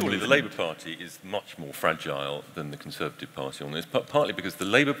political movement. Surely the Labour Party is much more fragile than the Conservative Party on this, partly because the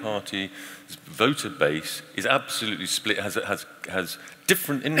Labour Party's voter base is absolutely split, has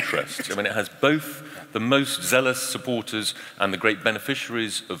different interests. I mean, it has both the most zealous supporters and the great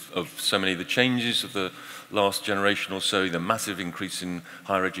beneficiaries of so many of the changes of the last generation or so, the massive increase in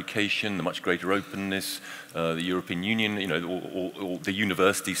higher education, the much greater openness, the European Union, or the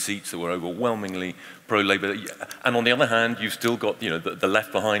university seats that were overwhelmingly pro-Labour. And on the other hand, you've still got, the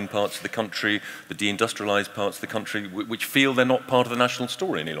left-behind parts of the country, the deindustrialised parts of the country, which feel they're not part of the national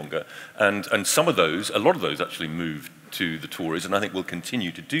story any longer. And some of those, a lot of those actually moved to the Tories, and I think will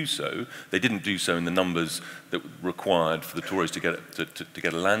continue to do so. They didn't do so in the numbers that were required for the Tories to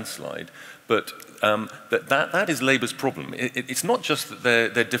get a landslide. But that is Labour's problem. It's not just that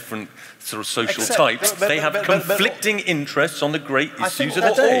they're different sort of social types. They have conflicting interests on the great issues of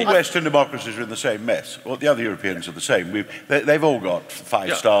the day. All Western democracies are in the same mess. Well, the other Europeans are the same. They've all got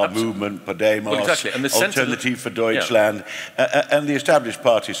five-star movement, Podemos, Alternative for Deutschland, and the established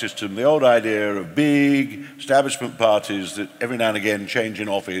party system, the old idea of big establishment parties that every now and again change in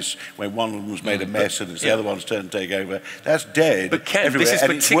office when one of them's made a mess and it's the other one's turn to take over. That's dead. But Ken, this has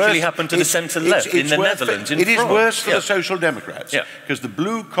particularly happened to the centre-left in the Netherlands, in France. It is worse for the Social Democrats, because the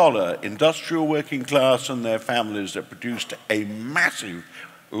blue-collar industrial working class and their families that produced a massive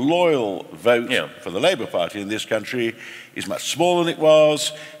loyal vote for the Labour Party in this country is much smaller than it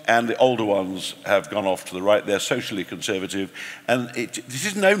was, and the older ones have gone off to the right. They're socially conservative. And this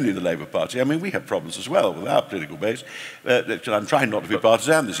isn't only the Labour Party. I mean, we have problems as well with our political base. I'm trying not to be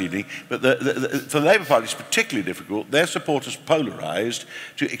partisan this evening, but for the Labour Party, it's particularly difficult. Their supporters polarised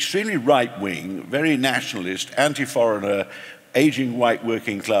to extremely right-wing, very nationalist, anti-foreigner, ageing white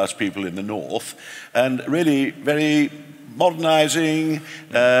working class people in the north, and really very modernising,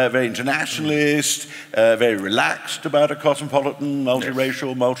 very internationalist, very relaxed about a cosmopolitan,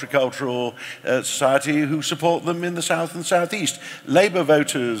 multiracial, multicultural society who support them in the south and southeast. Labour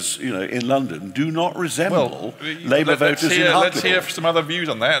voters, in London do not resemble Labour voters in Hartlepool. Let's hear some other views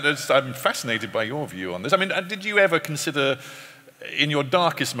on that. I'm fascinated by your view on this. I mean, did you ever consider, in your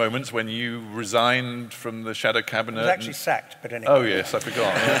darkest moments when you resigned from the shadow cabinet... I was actually sacked, but anyway. Oh, yes, I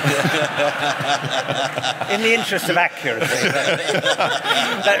forgot. In the interest of accuracy.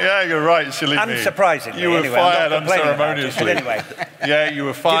 Yeah, you're right, silly me. Unsurprisingly, you were anyway, fired unceremoniously. But anyway. Yeah, you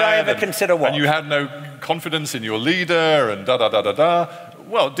were fired. Did I ever consider what? And you had no confidence in your leader and da-da-da-da-da.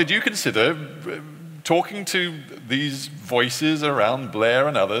 Well, did you consider talking to these voices around Blair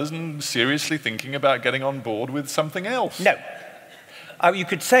and others and seriously thinking about getting on board with something else? No. You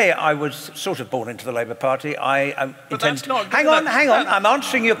could say I was sort of born into the Labour Party. Hang on. I'm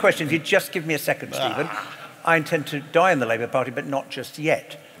answering your question. If you just give me a second, Stephen. I intend to die in the Labour Party, but not just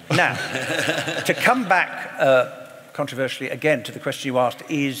yet. Now, to come back controversially again to the question you asked,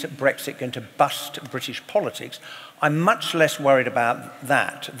 is Brexit going to bust British politics? I'm much less worried about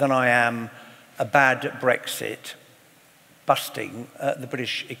that than I am a bad Brexit busting the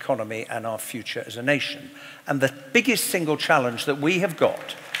British economy and our future as a nation. And the biggest single challenge that we have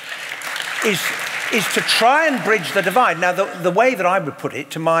got is to try and bridge the divide. Now, the way that I would put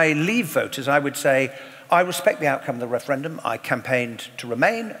it to my Leave voters, I would say, I respect the outcome of the referendum. I campaigned to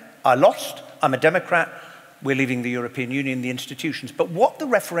remain. I lost. I'm a Democrat. We're leaving the European Union, the institutions. But what the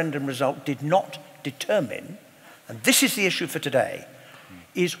referendum result did not determine, and this is the issue for today,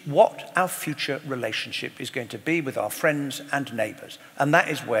 is what our future relationship is going to be with our friends and neighbours. And that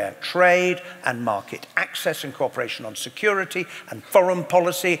is where trade and market access and cooperation on security and foreign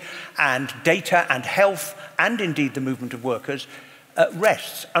policy and data and health and indeed the movement of workers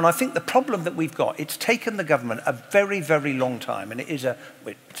rests. And I think the problem that we've got, it's taken the government a very, very long time, and it's a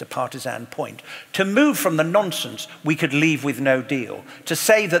partisan point, to move from the nonsense we could leave with no deal, to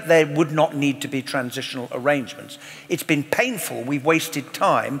say that there would not need to be transitional arrangements. It's been painful, we've wasted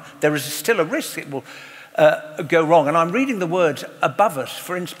time, there is still a risk it will go wrong. And I'm reading the words above us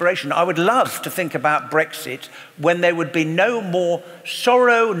for inspiration. I would love to think about Brexit when there would be no more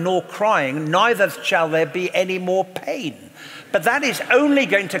sorrow nor crying, neither shall there be any more pain. But that is only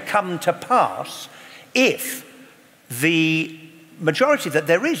going to come to pass if the majority that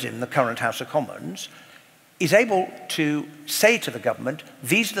there is in the current House of Commons is able to say to the government,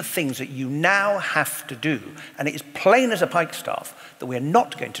 these are the things that you now have to do. And it is plain as a pikestaff that we're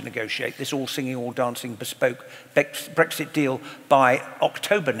not going to negotiate this all singing, all dancing, bespoke Brexit deal by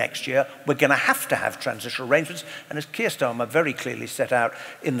October next year. We're going to have transitional arrangements. And as Keir Starmer very clearly set out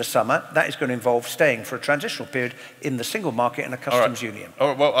in the summer, that is going to involve staying for a transitional period in the single market and a customs union. All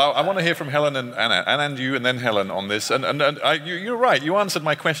right, well, I want to hear from Helen and Anna, and you and then Helen on this. You're right, you answered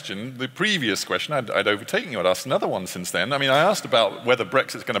my question, the previous question. I'd overtaken you. I'd asked another one since then. I mean, I asked about whether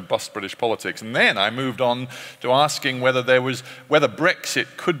Brexit's going to bust British politics, and then I moved on to asking whether Brexit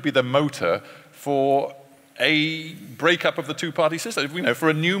could be the motor for a breakup of the two-party system, for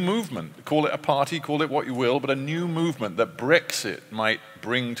a new movement. Call it a party, call it what you will, but a new movement that Brexit might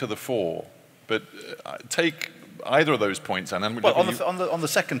bring to the fore. But take either of those points, Anna. Well, on the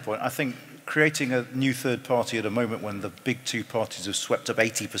second point, I think creating a new third party at a moment when the big two parties have swept up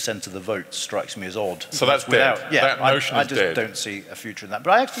 80% of the vote strikes me as odd. So that's dead. Yeah, that notion is dead. I just don't see a future in that.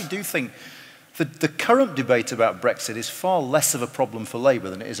 But I actually do think the current debate about Brexit is far less of a problem for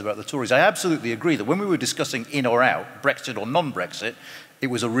Labour than it is about the Tories. I absolutely agree that when we were discussing in or out, Brexit or non-Brexit, it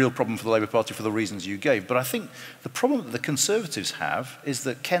was a real problem for the Labour Party for the reasons you gave. But I think the problem that the Conservatives have is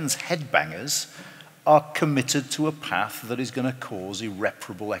that Ken's headbangers are committed to a path that is going to cause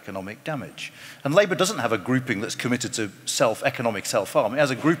irreparable economic damage. And Labour doesn't have a grouping that's committed to economic self-harm. It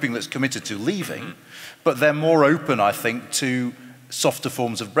has a grouping that's committed to leaving, but they're more open, I think, to softer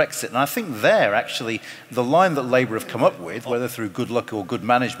forms of Brexit. And I think there, actually, the line that Labour have come up with, whether through good luck or good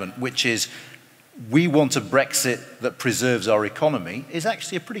management, which is we want a Brexit that preserves our economy, is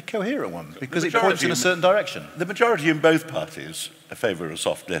actually a pretty coherent one, because it points in a certain direction. The majority in both parties favour of a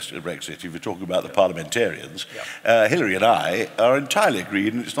soft Brexit, if you're talking about the parliamentarians. Hillary and I are entirely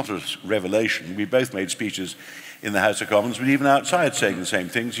agreed, and it's not a revelation. We both made speeches in the House of Commons, but even outside saying the same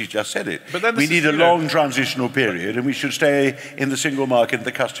things. He's just said it. But then we need a long transitional period, and we should stay in the single market and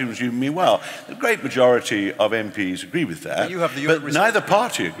the customs union meanwhile. The great majority of MPs agree with that, but neither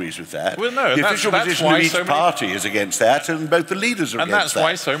party agrees with that. Well, no, the official position of each party is against that, and both the leaders are against that. And that's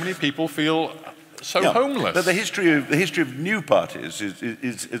why so many people feel so homeless. But the history of new parties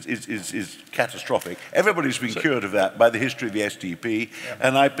is catastrophic. Everybody's been cured of that by the history of the SDP,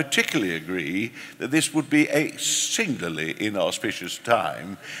 and I particularly agree that this would be a singularly inauspicious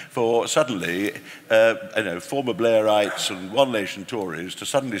time for suddenly, former Blairites and One Nation Tories to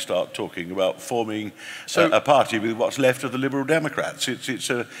suddenly start talking about forming a party with what's left of the Liberal Democrats. It's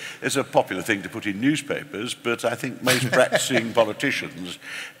a popular thing to put in newspapers, but I think most practicing politicians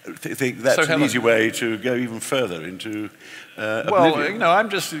think that's an easy way to go even further into oblivion. I'm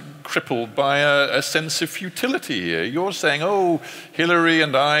just crippled by a sense of futility here. You're saying, oh, Hillary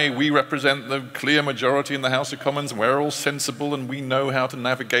and we represent the clear majority in the House of Commons, and we're all sensible, and we know how to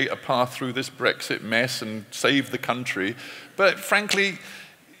navigate a path through this Brexit mess and save the country. But frankly,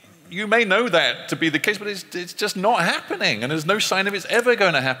 you may know that to be the case, but it's just not happening, and there's no sign of it's ever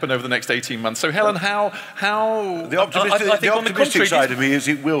going to happen over the next 18 months. So, Helen, how... The optimistic side of me is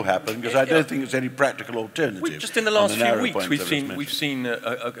it will happen, because I don't think there's any practical alternative. Just in the last few weeks, we've seen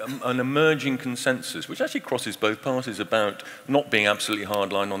an emerging consensus, which actually crosses both parties, about not being absolutely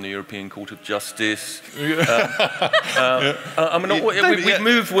hardline on the European Court of Justice. We're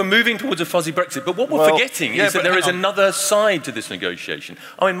moving towards a fuzzy Brexit, but what we're forgetting is that there is another side to this negotiation.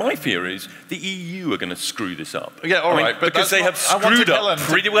 I mean, my fear is the EU are going to screw this up. Yeah, all right. Because they have screwed up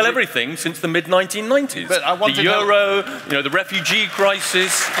pretty well everything since the mid-1990s. The euro, the refugee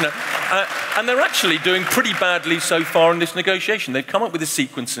crisis, and they're actually doing pretty badly so far in this negotiation. They've come up with a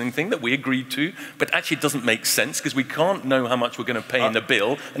sequencing thing that we agreed to, but actually it doesn't make sense because we can't know how much we're going to pay in the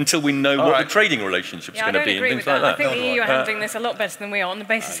bill until we know what the trading relationship's going to be and things like that. I think the EU are handling this a lot better than we are on the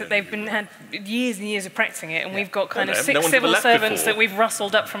basis that they've had years and years of practicing it, and we've got kind of 6 civil servants that we've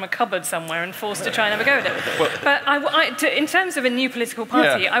rustled up from a cupboard somewhere and forced to try and have a go at it. But in terms of a new political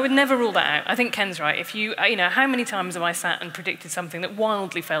party, I would never rule that out. I think Ken's right. If you, how many times have I sat and predicted something that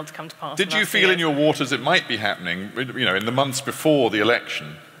wildly failed to come to pass? Did you feel in your waters it might be happening, in the months before the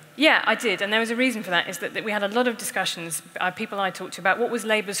election? Yeah, I did, and there was a reason for that, is that we had a lot of discussions, people I talked to, about what was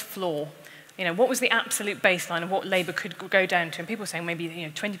Labour's flaw. What was the absolute baseline of what Labour could go down to? And people were saying maybe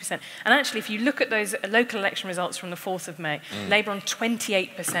 20%. And actually, if you look at those local election results from the 4th of May, Labour on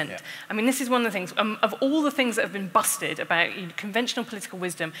 28%. Yeah. I mean, this is one of the things, of all the things that have been busted about conventional political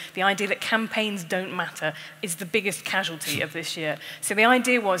wisdom, the idea that campaigns don't matter is the biggest casualty of this year. So the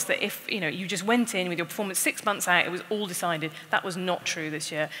idea was that if you just went in with your performance 6 months out, it was all decided. That was not true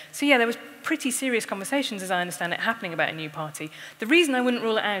this year. So yeah, there was pretty serious conversations, as I understand it, happening about a new party. The reason I wouldn't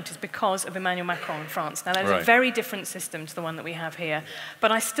rule it out is because of Emmanuel Macron in France. Now, that is a very different system to the one that we have here.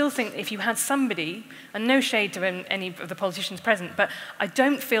 But I still think if you had somebody, and no shade to any of the politicians present, but I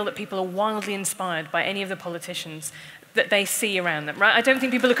don't feel that people are wildly inspired by any of the politicians that they see around them, right? I don't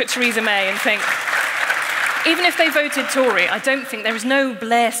think people look at Theresa May and think, even if they voted Tory, I don't think there is no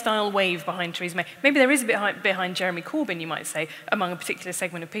Blair-style wave behind Theresa May. Maybe there is a bit behind Jeremy Corbyn, you might say, among a particular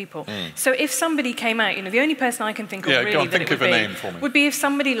segment of people. So if somebody came out, the only person I can think of really that it would be if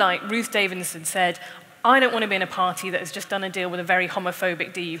somebody like Ruth Davidson said, I don't want to be in a party that has just done a deal with a very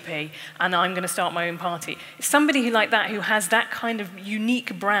homophobic DUP, and I'm going to start my own party. Somebody like that, who has that kind of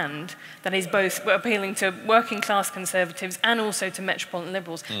unique brand that is both appealing to working-class Conservatives and also to metropolitan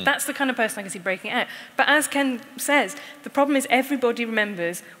Liberals, that's the kind of person I can see breaking out. But as Ken says, the problem is everybody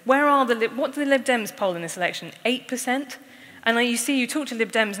remembers, what do the Lib Dems poll in this election? 8%? And you talk to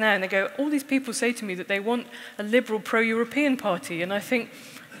Lib Dems now, and they go, all these people say to me that they want a liberal pro-European party, and I think,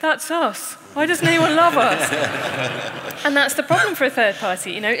 that's us. Why doesn't anyone love us? And that's the problem for a third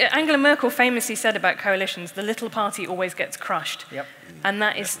party. Angela Merkel famously said about coalitions, the little party always gets crushed. Yep. And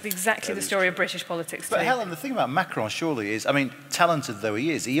that is exactly the story of British politics too. But Helen, the thing about Macron surely is, talented though he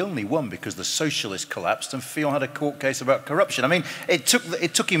is, he only won because the socialists collapsed and Fillon had a court case about corruption. It took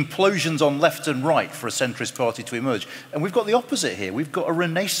implosions on left and right for a centrist party to emerge. And we've got the opposite here. We've got a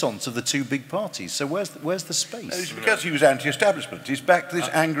renaissance of the two big parties. So where's the space? It's because he was anti-establishment. He's back to this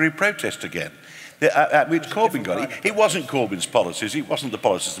angry protest again. at which Corbyn got it. It wasn't Corbyn's policies, it wasn't the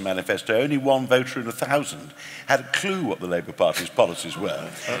policies of the manifesto. Only one voter in 1,000 had a clue what the Labour Party's policies were.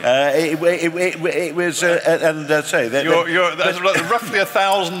 It was, and say... There's roughly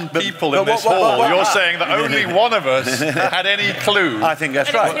 1,000 people in this hall. You're saying that only one of us had any clue. I think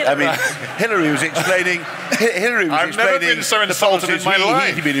that's right. I mean, Hillary was explaining... I've never been so insulted in my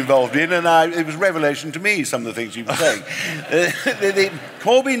life. He'd been involved in, and it was revelation to me, some of the things he was saying.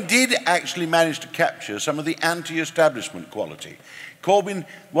 Corbyn did actually manage to capture some of the anti-establishment quality. Corbyn,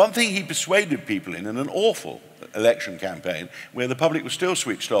 one thing he persuaded people in an awful election campaign, where the public was still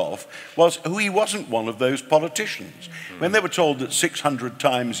switched off, was he wasn't one of those politicians. When they were told that 600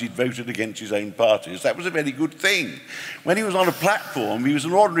 times he'd voted against his own parties, that was a very good thing. When he was on a platform, he was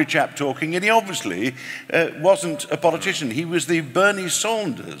an ordinary chap talking, and he obviously wasn't a politician. He was the Bernie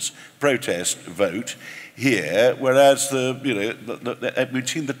Sanders protest vote here, whereas we've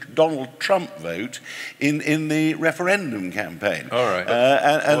seen the Donald Trump vote in the referendum campaign. All right.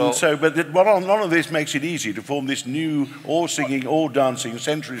 None of this makes it easy to form this new all-singing, all-dancing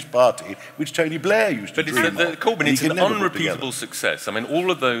centrist party, which Tony Blair used to dream of. Corbyn, it's an unrepeatable success. I mean, all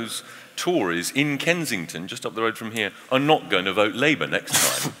of those Tories in Kensington, just up the road from here, are not going to vote Labour next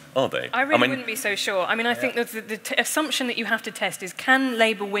time, are they? I wouldn't be so sure. I mean, I think that the assumption that you have to test is, can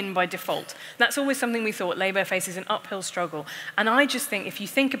Labour win by default? That's always something we thought. Labour faces an uphill struggle. And I just think, if you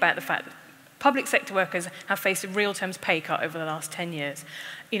think about the fact that public sector workers have faced a real terms pay cut over the last 10 years.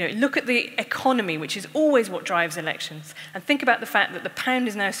 You know, look at the economy, which is always what drives elections, and think about the fact that the pound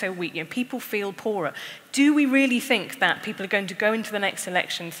is now so weak. You know, people feel poorer. Do we really think that people are going to go into the next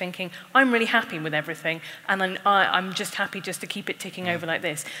election thinking, I'm really happy with everything, and I'm just happy just to keep it ticking over like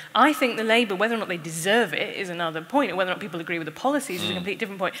this? I think the Labour, whether or not they deserve it is another point, or whether or not people agree with the policies is a completely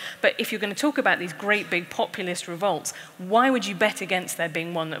different point. But if you're going to talk about these great big populist revolts, why would you bet against there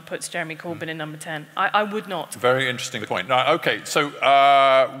being one that puts Jeremy Corbyn in number 10? I would not. Very interesting point. Now, okay, so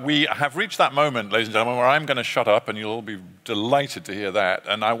we have reached that moment, ladies and gentlemen, where I'm going to shut up, and you'll all be delighted to hear that.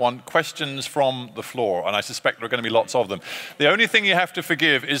 And I want questions from the floor, and I suspect there are going to be lots of them. The only thing you have to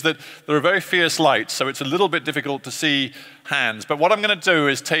forgive is that there are very fierce lights, so it's a little bit difficult to see hands. But what I'm going to do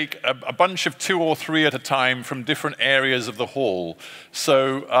is take a bunch of 2 or 3 at a time from different areas of the hall.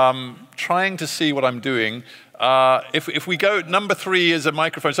 So trying to see what I'm doing. If we go, number 3 is a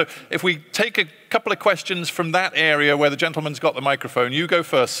microphone. So if we take a couple of questions from that area where the gentleman's got the microphone. You go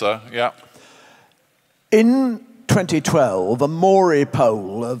first, sir. Yeah. In 2012, a Maury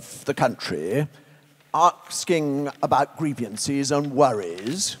poll of the country asking about grievances and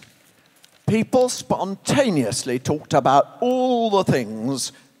worries, people spontaneously talked about all the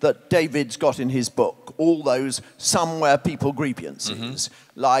things that David's got in his book, all those somewhere people grievances,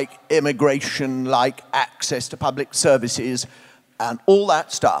 like immigration, like access to public services, and all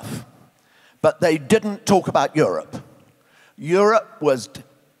that stuff. But they didn't talk about Europe. Europe was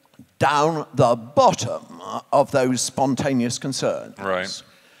down the bottom of those spontaneous concerns. Right.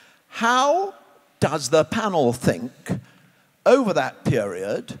 How does the panel think, over that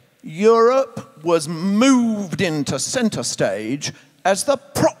period, Europe was moved into centre stage as the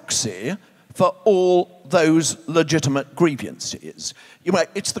proxy for all those legitimate grievances? You know,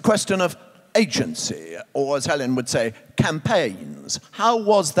 it's the question of agency, or as Helen would say, campaigns. How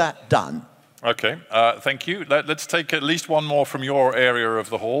was that done? Okay, thank you. Let's take at least one more from your area of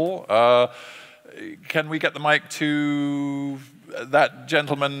the hall. Can we get the mic to that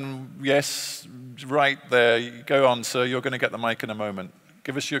gentleman? Yes, right there. Go on, sir. You're going to get the mic in a moment.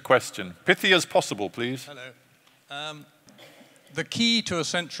 Give us your question. Pithy as possible, please. Hello. The key to a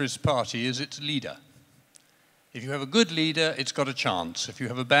centrist party is its leader. If you have a good leader, it's got a chance. If you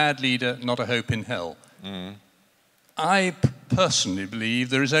have a bad leader, not a hope in hell. I personally believe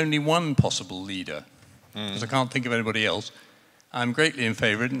there is only one possible leader, because I can't think of anybody else. I'm greatly in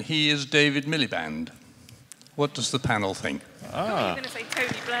favour of it, and he is David Miliband. What does the panel think? You're going to say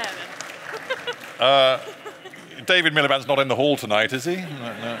Tony Blair, then. David Miliband's not in the hall tonight, is he?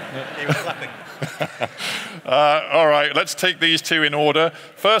 No. He was clapping. All right, let's take these 2 in order.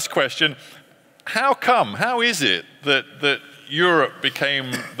 First question, how is it that Europe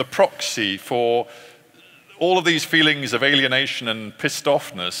became the proxy for all of these feelings of alienation and pissed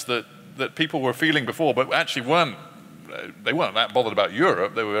offness that people were feeling before, but actually weren't that bothered about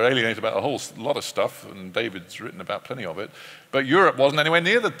Europe? They were alienated about a whole lot of stuff, and David's written about plenty of it. But Europe wasn't anywhere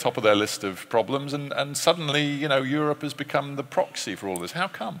near the top of their list of problems, and suddenly, you know, Europe has become the proxy for all this. How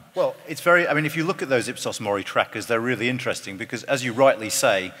come? Well, it's very, I mean, if you look at those Ipsos Mori trackers, they're really interesting because, as you rightly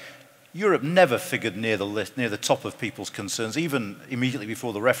say, Europe never figured near the list, near the top of people's concerns. Even immediately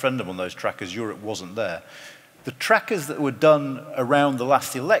before the referendum on those trackers, Europe wasn't there. The trackers that were done around the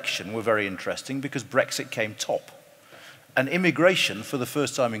last election were very interesting because Brexit came top. And immigration, for the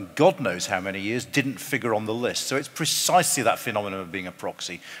first time in God knows how many years, didn't figure on the list. So it's precisely that phenomenon of being a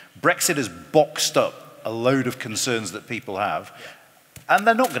proxy. Brexit has boxed up a load of concerns that people have, and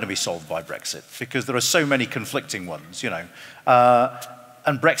they're not going to be solved by Brexit because there are so many conflicting ones, you know.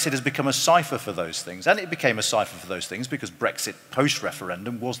 And Brexit has become a cipher for those things. And it became a cipher for those things because Brexit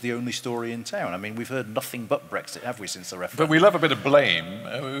post-referendum was the only story in town. I mean, we've heard nothing but Brexit, have we, since the referendum? But we love a bit of blame.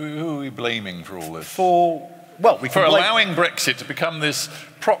 Who are we blaming for all this? For allowing Brexit to become this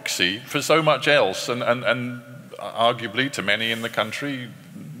proxy for so much else, and arguably to many in the country,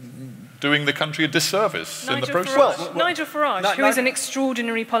 doing the country a disservice in the process. Nigel Farage, who is an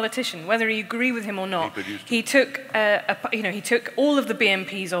extraordinary politician, whether you agree with him or not, he took all of the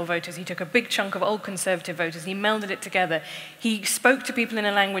BNP's old voters, he took a big chunk of old Conservative voters, he melded it together. He spoke to people in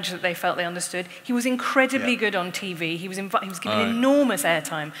a language that they felt they understood. He was incredibly good on TV. He was given enormous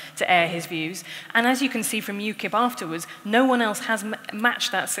airtime to air his views. And as you can see from UKIP afterwards, no one else has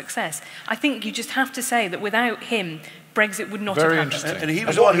matched that success. I think you just have to say that without him, Brexit would not have happened. And he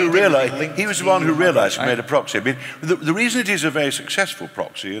was the one who realised he made a proxy. I mean, the reason it is a very successful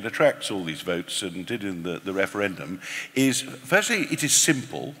proxy, it attracts all these votes and did in the referendum, is, firstly, it is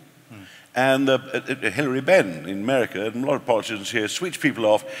simple. And Hillary Benn in America, and a lot of politicians here, switch people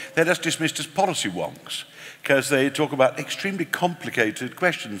off. They're just dismissed as policy wonks because they talk about extremely complicated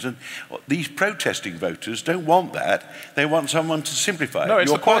questions. And these protesting voters don't want that. They want someone to simplify it. No,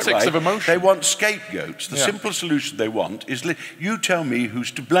 it's the politics of emotion. They want scapegoats. The simple solution they want is, you tell me who's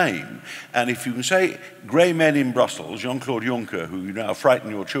to blame. And if you can say grey men in Brussels, Jean-Claude Juncker, who you now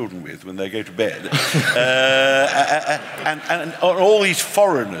frighten your children with when they go to bed, and all these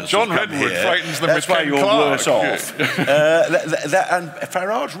foreigners. John Redwood frightens them with Ken Clark. Worse off. And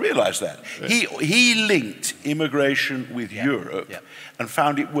Farage realised that. He linked immigration with Europe and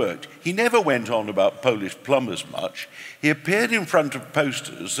found it worked. He never went on about Polish plumbers much. He appeared in front of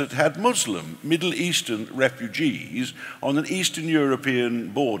posters that had Muslim, Middle Eastern refugees on an Eastern European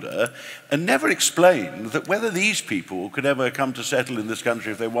border and never explained that whether these people could ever come to settle in this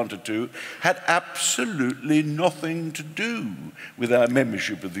country if they wanted to had absolutely nothing to do with our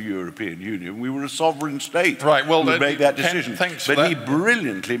membership of the European Union. We were a sovereign state who would make that decision. But he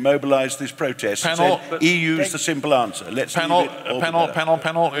brilliantly mobilised this protest and said, EU's the simple answer. Let's leave it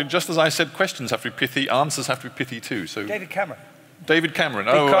panel. Just as I said, questions have to be pithy, answers have to be pithy too. So David Cameron. David Cameron.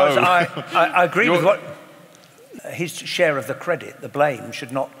 Because I agree with what his share of the credit, the blame,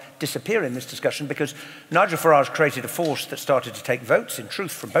 should not disappear in this discussion because Nigel Farage created a force that started to take votes, in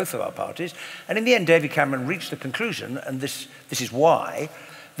truth, from both of our parties. And in the end, David Cameron reached the conclusion, and this is why,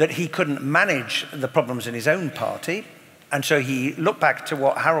 that he couldn't manage the problems in his own party. And so he looked back to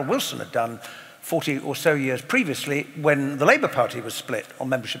what Harold Wilson had done 40 or so years previously when the Labour Party was split on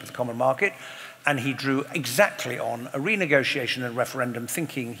membership of the common market, and he drew exactly on a renegotiation and referendum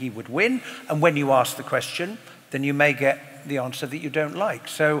thinking he would win, and when you ask the question, then you may get the answer that you don't like.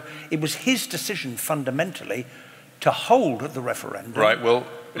 So it was his decision fundamentally to hold the referendum. Right, well,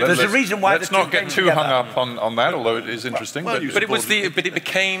 there's a reason why let's not get too hung up on that, although it is interesting. But it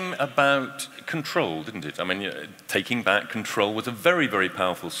became about control, didn't it? I mean, taking back control was a very, very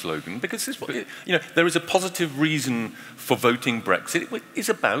powerful slogan because there is a positive reason for voting Brexit. It is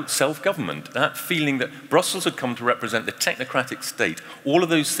about self-government, that feeling that Brussels had come to represent the technocratic state, all of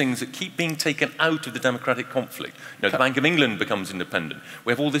those things that keep being taken out of the democratic conflict. The Bank of England becomes independent.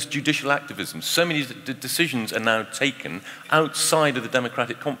 We have all this judicial activism. So many decisions are now taken outside of the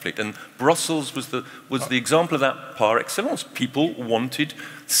democratic conflict, and Brussels was the example of that par excellence. People wanted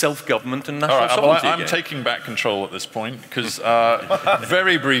self-government and national sovereignty. I'm taking back control at this point because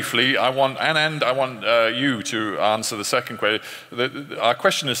very briefly, I want you to answer the second question. Our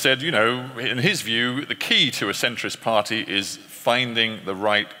questioner said, in his view, the key to a centrist party is finding the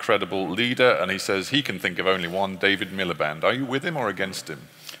right credible leader, and he says he can think of only one, David Miliband. Are you with him or against him?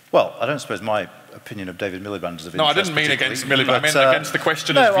 Well, I don't suppose my opinion of David Miliband is of interest. No, I didn't mean against Miliband. I meant against the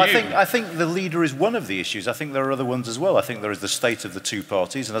questioner's view. I think the leader is one of the issues. I think there are other ones as well. I think there is the state of the two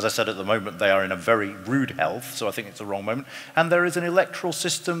parties, and as I said, at the moment they are in a very rude health, so I think it's a wrong moment. And there is an electoral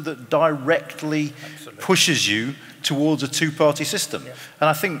system that directly pushes you towards a two-party system. Yeah. And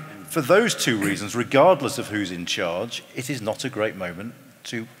I think for those two reasons, regardless of who's in charge, it is not a great moment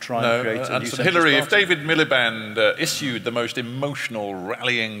to try and create a new centrist Hillary, party. if David Miliband issued the most emotional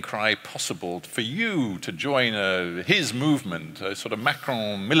rallying cry possible for you to join his movement, a sort of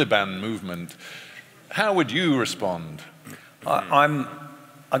Macron-Miliband movement, how would you respond?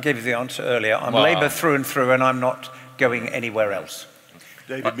 I gave you the answer earlier. I'm Labour through and through, and I'm not going anywhere else.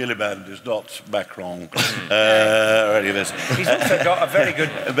 David Miliband is not Macron or any of this. He's also got a very good,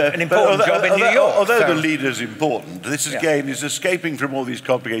 an important job in New York. Although the leader's important, this is, again is escaping from all these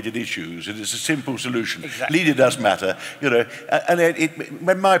complicated issues, and it's a simple solution. Exactly. Leader does matter, you know. And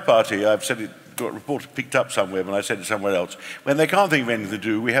when my party, I've said it, got a report picked up somewhere when I said it somewhere else. When they can't think of anything to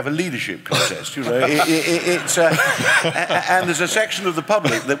do, we have a leadership contest. You know, and there's a section of the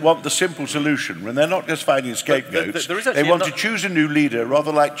public that want the simple solution. When they're not just finding scapegoats, they want to choose a new leader,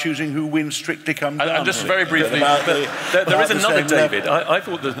 rather like choosing who wins Strictly Come Dancing. And just very briefly, there is another David. I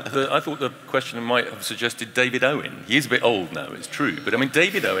thought the questioner might have suggested David Owen. He is a bit old now, it's true, but I mean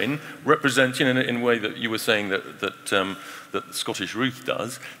David Owen represents, you know, in a way that you were saying that Scottish Ruth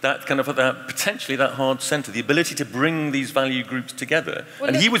does, that kind of that potentially that hard centre, the ability to bring these value groups together. Well,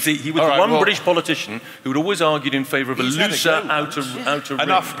 and he was the one British politician who had always argued in favour of a looser outer ring.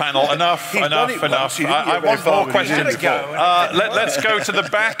 Enough, panel. Enough. I want more questions. Let's go to the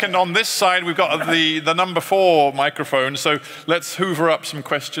back, and on this side we've got the number 4 microphone. So let's hoover up some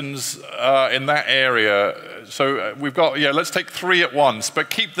questions in that area. So we've got let's take 3 at once, but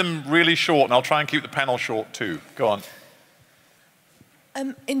keep them really short, and I'll try and keep the panel short too. Go on.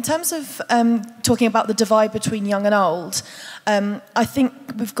 In terms of talking about the divide between young and old, I think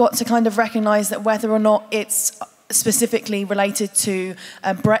we've got to kind of recognise that whether or not it's specifically related to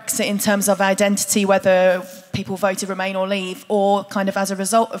Brexit in terms of identity, whether people voted Remain or Leave, or kind of as a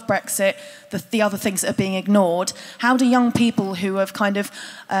result of Brexit, the other things that are being ignored, how do young people who have kind of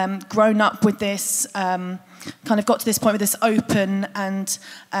grown up with this kind of got to this point with this open and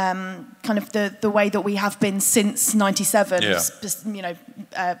kind of the way that we have been since 97, you know,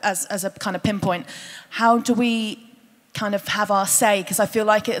 as a kind of pinpoint. How do we kind of have our say? Because I feel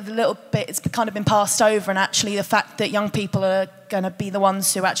like a little bit it's kind of been passed over, and actually the fact that young people are going to be the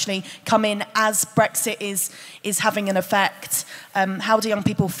ones who actually come in as Brexit is having an effect. How do young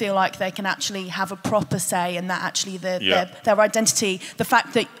people feel like they can actually have a proper say, and that actually their identity, the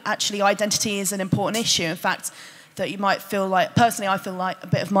fact that actually identity is an important issue, in fact, that you might feel like, personally I feel like a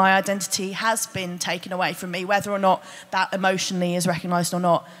bit of my identity has been taken away from me, whether or not that emotionally is recognised or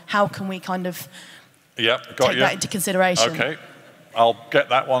not. How can we kind of take that into consideration? Okay, I'll get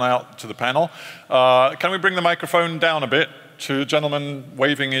that one out to the panel. Can we bring the microphone down a bit to a gentleman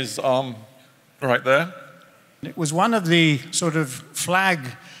waving his arm right there? It was one of the sort of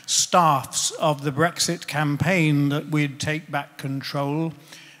flag staffs of the Brexit campaign that we'd take back control.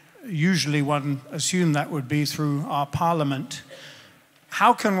 Usually one assumed that would be through our parliament.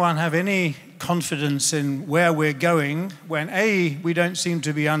 How can one have any confidence in where we're going when A, we don't seem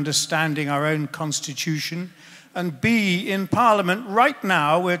to be understanding our own constitution, and B, in Parliament right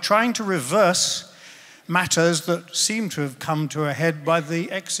now we're trying to reverse matters that seem to have come to a head by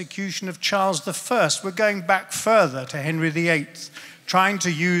the execution of Charles I. We're going back further to Henry VIII, trying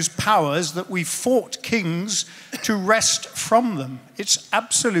to use powers that we fought kings to wrest from them. It's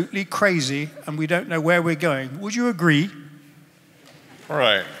absolutely crazy, and we don't know where we're going. Would you agree? All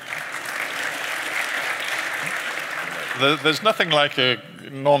right. There's nothing like a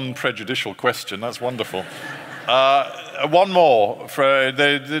non-prejudicial question. That's wonderful. One more for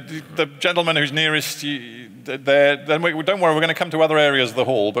the gentleman who's nearest you there. Then don't worry, we're going to come to other areas of the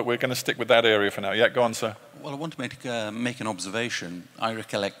hall, but we're going to stick with that area for now. Yeah, go on, sir. Well, I want to make an observation. I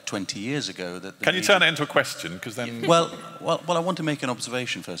recollect 20 years ago that... Can you turn it into a question? Because then... Well, I want to make an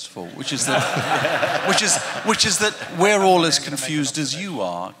observation, first of all, which is that, which is that we're all as confused as you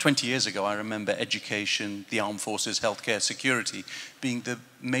are. 20 years ago, I remember education, the armed forces, healthcare, security being the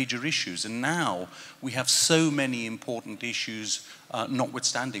major issues. And now we have so many important issues,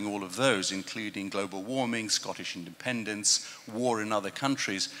 notwithstanding all of those, including global warming, Scottish independence, war in other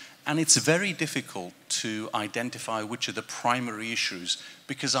countries. And it's very difficult to identify which are the primary issues,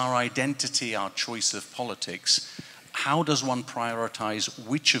 because our identity, our choice of politics, how does one prioritize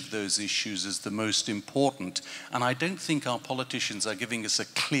which of those issues is the most important? And I don't think our politicians are giving us a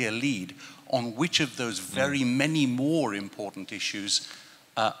clear lead on which of those very many more important issues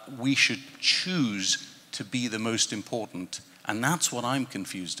we should choose to be the most important. And that's what I'm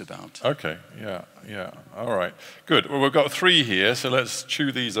confused about. Okay, yeah. All right, good. Well, we've got 3 here, so let's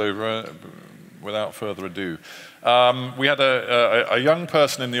chew these over without further ado. We had a young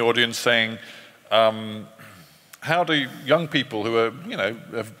person in the audience saying, how do young people who are,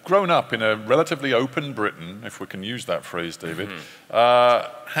 have grown up in a relatively open Britain, if we can use that phrase, David,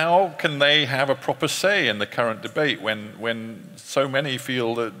 how can they have a proper say in the current debate when so many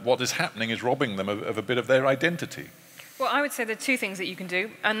feel that what is happening is robbing them of a bit of their identity? Well, I would say there are 2 things that you can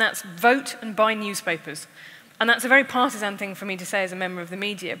do, and that's vote and buy newspapers. And that's a very partisan thing for me to say as a member of the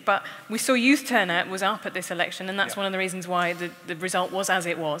media, but we saw youth turnout was up at this election, and that's one of the reasons why the result was as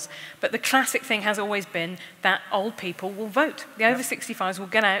it was. But the classic thing has always been that old people will vote. The over 65s will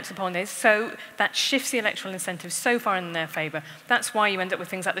get out to polling days, so that shifts the electoral incentive so far in their favour. That's why you end up with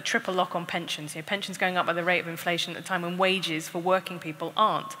things like the triple lock on pensions. Pensions going up by the rate of inflation at a time when wages for working people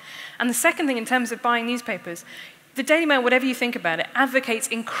aren't. And the second thing, in terms of buying newspapers, the Daily Mail, whatever you think about it, advocates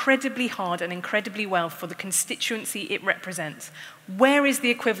incredibly hard and incredibly well for the constituency it represents. Where is the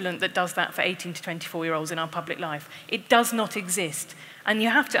equivalent that does that for 18 to 24-year-olds in our public life? It does not exist. And you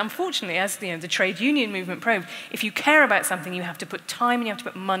have to, unfortunately, as the trade union movement proved, if you care about something, you have to put time and you have to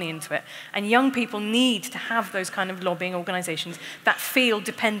put money into it. And young people need to have those kind of lobbying organisations that feel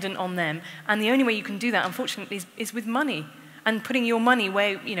dependent on them. And the only way you can do that, unfortunately, is with money. And putting your money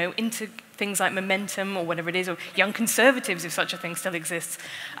where, into things like Momentum or whatever it is, or Young Conservatives, if such a thing still exists.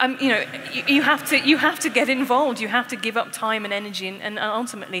 You have to get involved. You have to give up time and energy and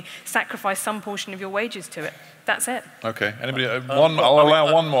ultimately sacrifice some portion of your wages to it. That's it. Okay. Anybody? I'll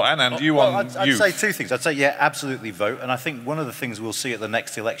allow one more. Anand, you want I'd say two things. I'd say, yeah, absolutely vote. And I think one of the things we'll see at the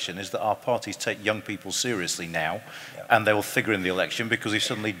next election is that our parties take young people seriously now, and they will figure in the election because it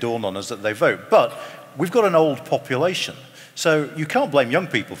suddenly dawned on us that they vote. But we've got an old population. So you can't blame young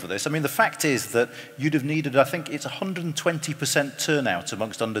people for this. I mean, the fact is that you'd have needed, I think it's 120% turnout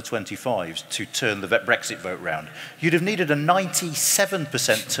amongst under 25s to turn the Brexit vote round. You'd have needed a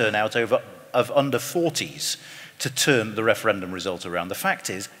 97% turnout of under 40s to turn the referendum result around. The fact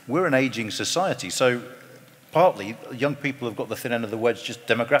is, we're an ageing society, so partly young people have got the thin end of the wedge just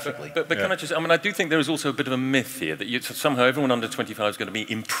demographically. But can I just, I do think there is also a bit of a myth here that somehow everyone under 25 is going to be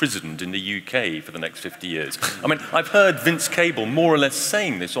imprisoned in the UK for the next 50 years. I've heard Vince Cable more or less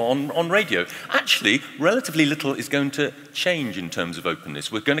saying this on radio. Actually, relatively little is going to change in terms of openness.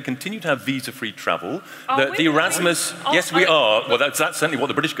 We're going to continue to have visa-free travel. The Erasmus, yes, we are. Well, that's certainly what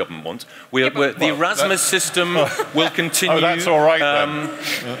the British government wants. The Erasmus system will continue. Oh, that's all right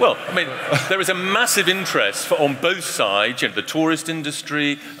then. Well, there is a massive interest on both sides. The tourist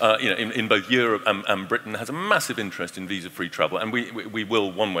industry, in both Europe and Britain, has a massive interest in visa-free travel, and we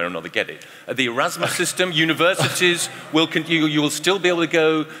will, one way or another, get it. The Erasmus system, universities will continue. You will still be able to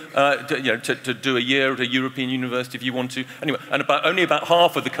go to do a year at a European university if you want to. Anyway, and only about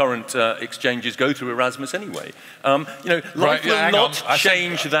half of the current exchanges go through Erasmus anyway. Life will not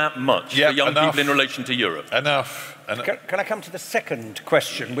change that much for young people in relation to Europe. Enough. Can I come to the second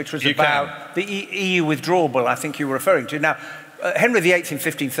question, which was about the EU withdrawal bill I think you were referring to? Now, Henry VIII in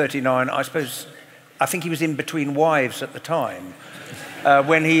 1539, I think he was in between wives at the time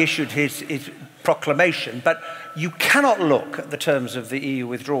when he issued his proclamation. But you cannot look at the terms of the EU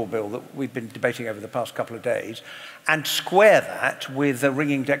withdrawal bill that we've been debating over the past couple of days and square that with a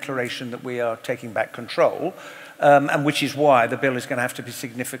ringing declaration that we are taking back control, and which is why the bill is going to have to be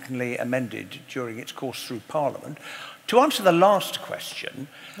significantly amended during its course through Parliament. To answer the last question...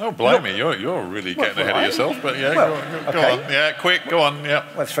 Oh, blimey, you're really getting ahead of yourself, but yeah, go on. Yeah, quick, go on, yeah.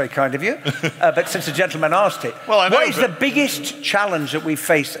 Well, that's very kind of you. But since the gentleman asked it, what is the biggest challenge that we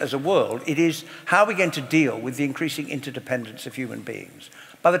face as a world? It is how we're going to deal with the increasing interdependence of human beings.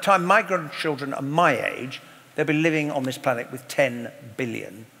 By the time my grandchildren are my age, they'll be living on this planet with 10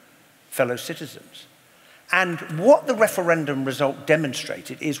 billion fellow citizens. And what the referendum result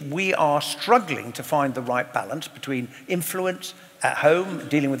demonstrated is we are struggling to find the right balance between influence at home,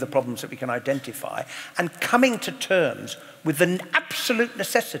 dealing with the problems that we can identify, and coming to terms with the absolute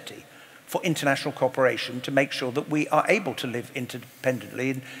necessity for international cooperation to make sure that we are able to live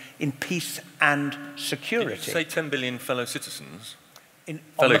independently in peace and security. Did you say 10 billion fellow citizens?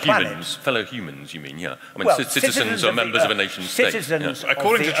 Fellow humans, you mean, yeah. Citizens are members of a nation state.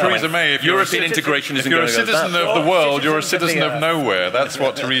 According to Theresa May, if European integration isn't going to go that far. If you're a citizen of the world, you're a citizen of nowhere. That's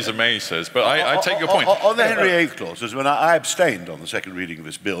what Theresa May says. But I take your point. On the Henry VIII clauses, when I abstained on the second reading of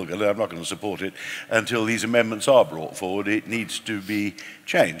this bill, and I'm not going to support it until these amendments are brought forward, it needs to be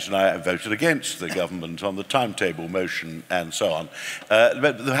changed. And I voted against the government on the timetable motion and so on.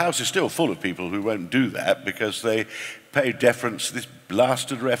 But the House is still full of people who won't do that because they pay deference to this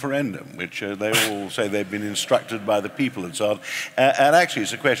blasted referendum, which they all say they've been instructed by the people and so on. And actually,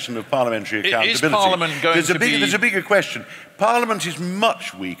 it's a question of parliamentary accountability. Is Parliament going to be... There's a bigger question. Parliament is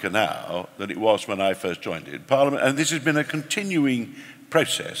much weaker now than it was when I first joined it. Parliament, and this has been a continuing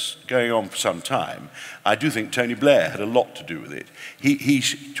process going on for some time. I do think Tony Blair had a lot to do with it. He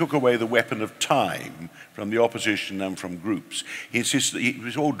took away the weapon of time from the opposition and from groups. He insisted that it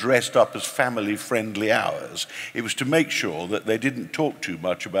was all dressed up as family-friendly hours. It was to make sure that they didn't talk too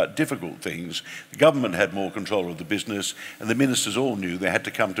much about difficult things. The government had more control of the business, and the ministers all knew they had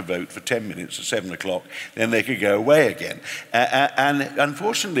to come to vote for 10 minutes at 7 o'clock, then they could go away again. And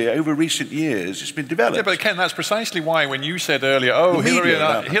unfortunately, over recent years, it's been developed. Yeah, but Ken, that's precisely why when you said earlier, oh,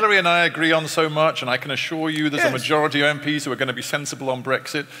 Hillary and I agree on so much, and I can assure you there's a majority of MPs who are going to be sensible on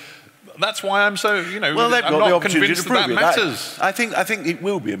Brexit. That's why I'm so, I'm not convinced that matters. I think it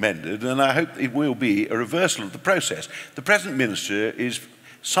will be amended, and I hope it will be a reversal of the process. The present minister is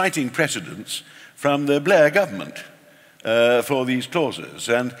citing precedents from the Blair government for these clauses,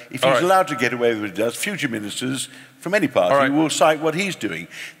 and if he's allowed to get away with what he does, future ministers from any party will cite what he's doing.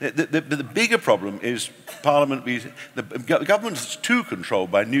 The bigger problem is Parliament, the government is too controlled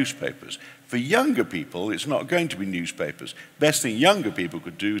by newspapers. For younger people, it's not going to be newspapers. Best thing younger people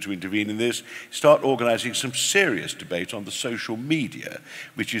could do to intervene in this, start organising some serious debate on the social media,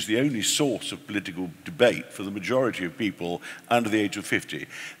 which is the only source of political debate for the majority of people under the age of 50. At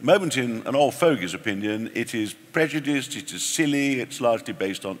the moment, in an old fogey's opinion, it is prejudiced, it is silly, it's largely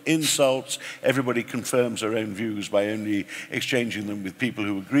based on insults. Everybody confirms their own views by only exchanging them with people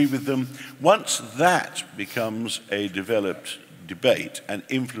who agree with them. Once that becomes a developed debate and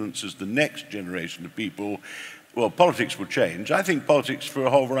influences the next generation of people, well, politics will change. I think politics, for a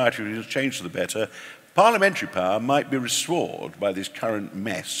whole variety of reasons, change for the better. Parliamentary power might be restored by this current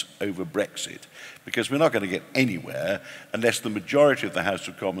mess over Brexit, because we're not going to get anywhere unless the majority of the House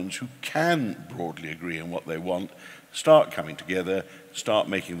of Commons, who can broadly agree on what they want, start coming together, start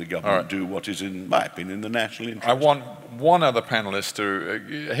making the government do what is, in my opinion, in the national interest. I want one other panellist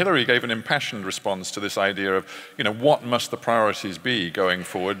to... Hillary gave an impassioned response to this idea of, what must the priorities be going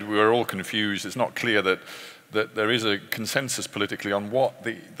forward? We're all confused. It's not clear that there is a consensus politically on what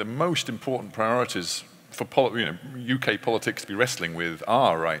the most important priorities for UK politics to be wrestling with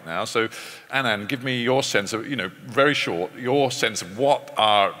are right now. So, Anand, give me your sense of, very short, your sense of what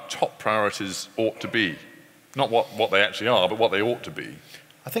our top priorities ought to be. Not what they actually are, but what they ought to be.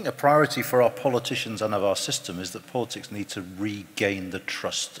 I think a priority for our politicians and of our system is that politics need to regain the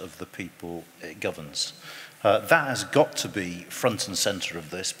trust of the people it governs. That has got to be front and centre of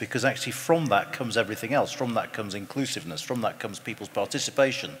this, because actually from that comes everything else. From that comes inclusiveness. From that comes people's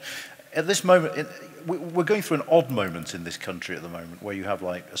participation. At this moment, we're going through an odd moment in this country at the moment, where you have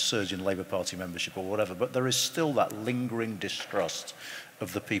like a surge in Labour Party membership or whatever, but there is still that lingering distrust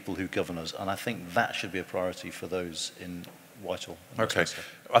of the people who govern us, and I think that should be a priority for those in Whitehall. Okay.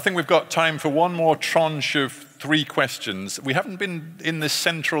 I think we've got time for one more tranche of 3 questions. We haven't been in this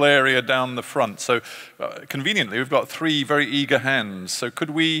central area down the front, so conveniently we've got 3 very eager hands. So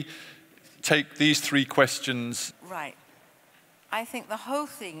could we take these 3 questions? Right. I think the whole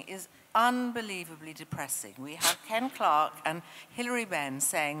thing is unbelievably depressing. We have Ken Clarke and Hilary Benn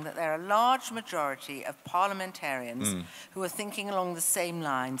saying that there are a large majority of parliamentarians who are thinking along the same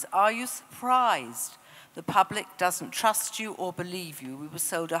lines. Are you surprised the public doesn't trust you or believe you? We were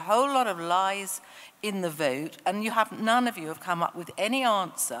sold a whole lot of lies in the vote, and none of you have come up with any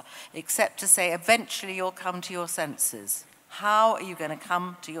answer except to say eventually you'll come to your senses. How are you going to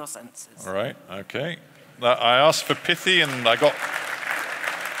come to your senses? All right, okay. I asked for pithy, and I got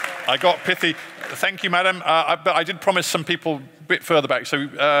pithy. Thank you, madam. But I did promise some people a bit further back. So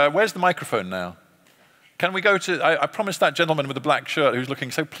where's the microphone now? Can we go to... I promised that gentleman with the black shirt who's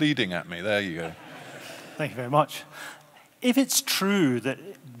looking so pleading at me. There you go. Thank you very much. If it's true that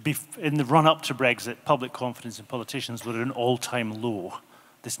in the run-up to Brexit, public confidence in politicians were at an all-time low,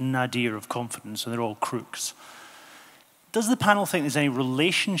 this nadir of confidence, and they're all crooks, does the panel think there's any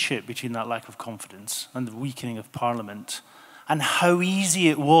relationship between that lack of confidence and the weakening of Parliament, and how easy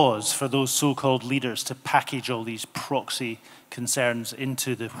it was for those so-called leaders to package all these proxy concerns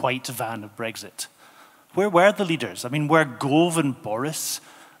into the white van of Brexit? Where were the leaders? I mean, were Gove and Boris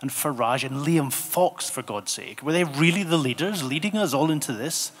and Farage and Liam Fox, for God's sake, were they really the leaders leading us all into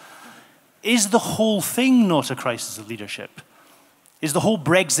this? Is the whole thing not a crisis of leadership? Is the whole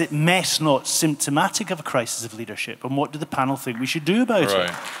Brexit mess not symptomatic of a crisis of leadership? And what do the panel think we should do about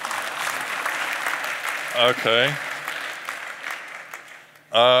it? Okay.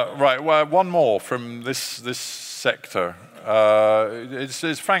 Right, well, one more from this sector.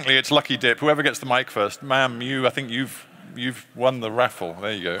 Frankly, it's lucky dip. Whoever gets the mic first. Ma'am, I think you've won the raffle.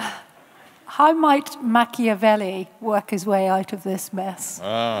 There you go. How might Machiavelli work his way out of this mess?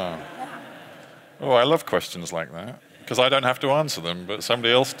 Oh, I love questions like that, because I don't have to answer them, but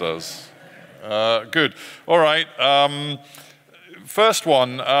somebody else does. Good. All right. First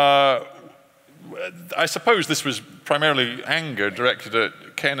one, I suppose this was primarily anger directed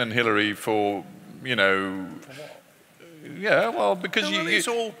at Ken and Hillary for, you know, yeah, well, because it's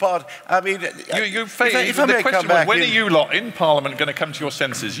all part. I mean, the question was, when are you lot in Parliament going to come to your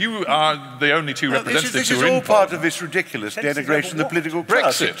senses? You are the only two representatives this who is are in all part Parliament. of this ridiculous denigration of the political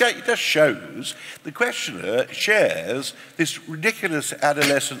class. Brexit. It just shows the questioner shares this ridiculous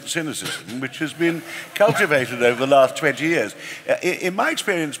adolescent cynicism which has been cultivated over the last 20 years. In my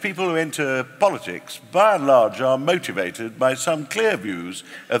experience, people who enter politics, by and large, are motivated by some clear views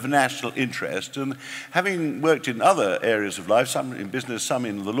of national interest. And having worked in other areas of life, some in business, some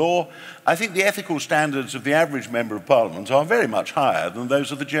in the law, I think the ethical standards of the average member of Parliament are very much higher than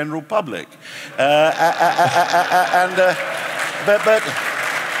those of the general public. That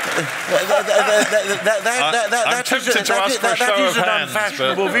is an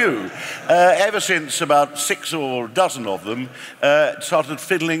unfashionable view. Ever since about 6 or a dozen of them started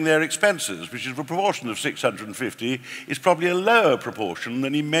fiddling their expenses, which is a proportion of 650, is probably a lower proportion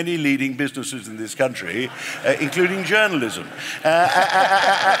than in many leading businesses in this country, including journalism.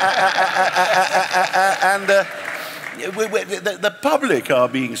 The public are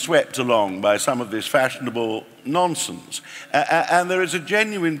being swept along by some of this fashionable nonsense, and there is a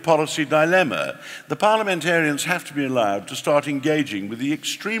genuine policy dilemma. The parliamentarians have to be allowed to start engaging with the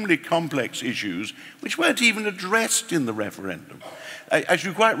extremely complex issues which weren't even addressed in the referendum. As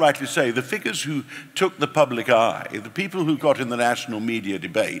you quite rightly say, the figures who took the public eye, the people who got in the national media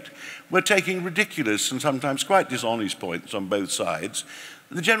debate, were taking ridiculous and sometimes quite dishonest points on both sides.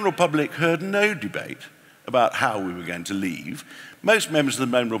 The general public heard no debate about how we were going to leave. Most members of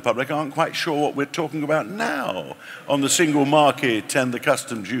the general public aren't quite sure what we're talking about now on the single market and the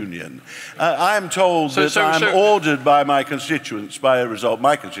customs union. I am told that I'm ordered by my constituents, by a result,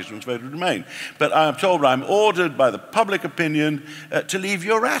 my constituents voted Remain, but I am told I'm ordered by the public opinion to leave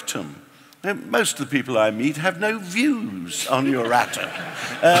Euratom. Most of the people I meet have no views on Euratom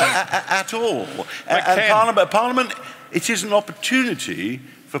at all. And Parliament, it is an opportunity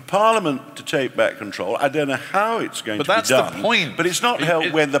for Parliament to take back control. I don't know how it's going to be done. But that's the point. But it's not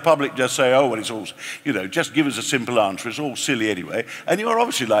helped when the public just say, oh, well, it's all, you know, just give us a simple answer. It's all silly anyway. And you're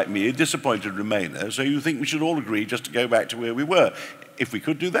obviously, like me, a disappointed Remainer, so you think we should all agree just to go back to where we were. If we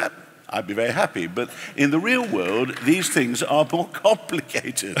could do that, I'd be very happy. But in the real world, these things are more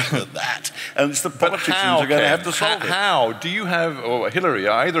complicated than that. And it's the politicians who are going to have to solve it. How do you have, or Hillary,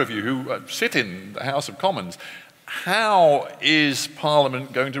 either of you who sit in the House of Commons, how is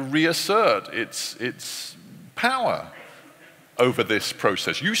Parliament going to reassert its power over this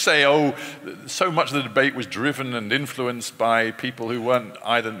process? You say, oh, so much of the debate was driven and influenced by people who weren't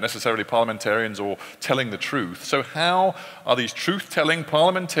either necessarily parliamentarians or telling the truth. So how are these truth-telling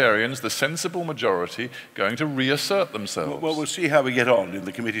parliamentarians, the sensible majority, going to reassert themselves? Well, we'll see how we get on in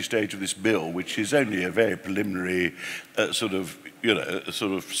the committee stage of this bill, which is only a very preliminary sort of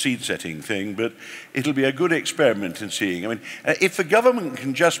seed-setting thing, but it'll be a good experiment in seeing. I mean, if the government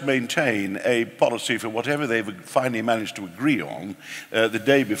can just maintain a policy for whatever they've finally managed to agree on the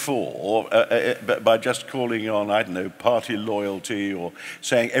day before, by just calling on, I don't know, party loyalty or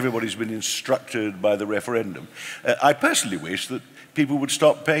saying everybody's been instructed by the referendum, I personally wish that people would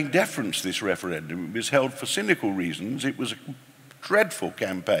stop paying deference to this referendum. It was held for cynical reasons. It was a dreadful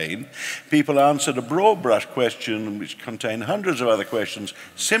campaign. People answered a broad brush question which contained hundreds of other questions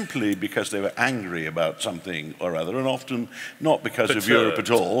simply because they were angry about something or other, and often not because of Europe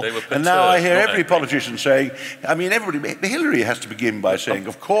at all. And now I hear every politician saying, I mean, Hillary has to begin by saying,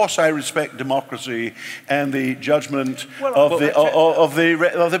 of course I respect democracy and the judgment of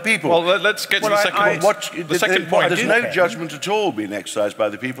the people. Well, let's get to the second point. There's no judgment at all being exercised by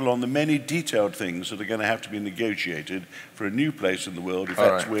the people on the many detailed things that are going to have to be negotiated for a new place in the world, if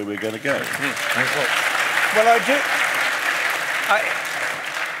that's where we're going to go. Well,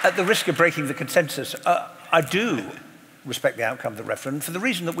 at the risk of breaking the consensus, I do respect the outcome of the referendum for the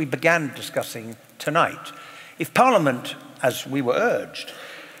reason that we began discussing tonight. If Parliament, as we were urged,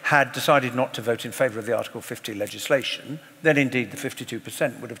 had decided not to vote in favour of the Article 50 legislation, then indeed the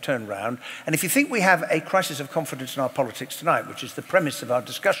 52% would have turned round. And if you think we have a crisis of confidence in our politics tonight, which is the premise of our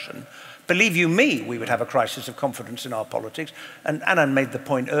discussion, believe you me, we would have a crisis of confidence in our politics. And Annan made the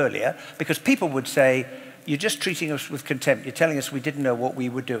point earlier, because people would say, you're just treating us with contempt. You're telling us we didn't know what we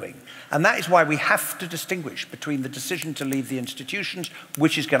were doing. And that is why we have to distinguish between the decision to leave the institutions,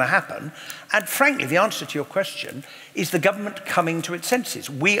 which is going to happen, and frankly, the answer to your question is the government coming to its senses.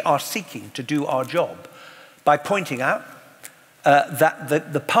 We are seeking to do our job by pointing out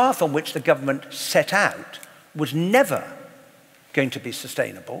that the path on which the government set out was never going to be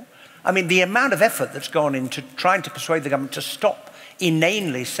sustainable. I mean, the amount of effort that's gone into trying to persuade the government to stop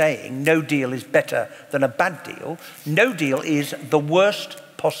inanely saying no deal is better than a bad deal. No deal is the worst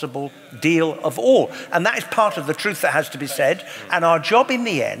possible deal of all. And that is part of the truth that has to be said. And our job in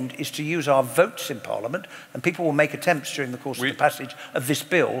the end is to use our votes in Parliament, and people will make attempts during the course of the passage of this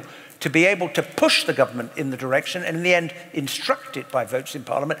bill, to be able to push the government in the direction and in the end instruct it by votes in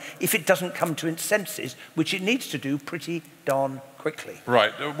Parliament if it doesn't come to its senses, which it needs to do pretty darn quickly.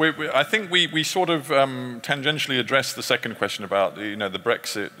 Right. I think we sort of tangentially addressed the second question about the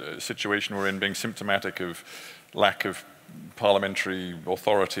Brexit situation we're in being symptomatic of lack of parliamentary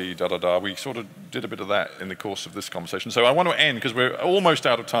authority, da-da-da. We sort of did a bit of that in the course of this conversation. So I want to end, because we're almost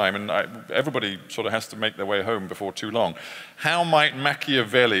out of time, and everybody sort of has to make their way home before too long. How might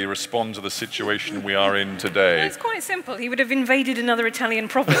Machiavelli respond to the situation we are in today? Well, it's quite simple. He would have invaded another Italian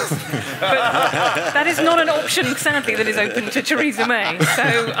province. But that is not an option, sadly, that is open to Theresa May.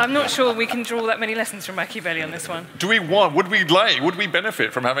 So I'm not sure we can draw that many lessons from Machiavelli on this one. Would we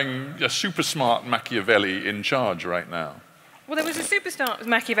benefit from having a super smart Machiavelli in charge right now? Well, there was a superstar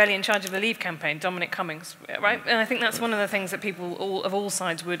Machiavelli in charge of the Leave campaign, Dominic Cummings, right? And I think that's one of the things that people of all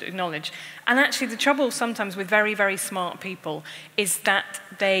sides would acknowledge. And actually, the trouble sometimes with very, very smart people is that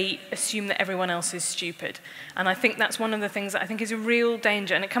they assume that everyone else is stupid. And I think that's one of the things that I think is a real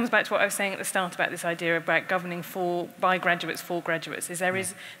danger. And it comes back to what I was saying at the start about this idea about governing by graduates for graduates. There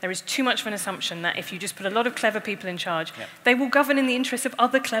is too much of an assumption that if you just put a lot of clever people in charge, they will govern in the interests of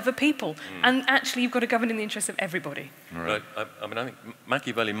other clever people. And actually, you've got to govern in the interests of everybody. Right. I think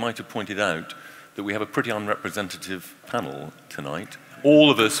Machiavelli might have pointed out that we have a pretty unrepresentative panel tonight. All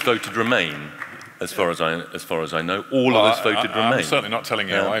of us voted Remain, as far as I know. All of us voted Remain. I'm certainly not telling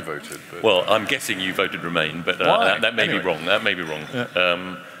you how I voted. But... Well, I'm guessing you voted Remain, but that may be wrong. That may be wrong.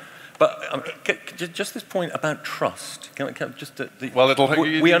 Yeah. Just this point about trust. We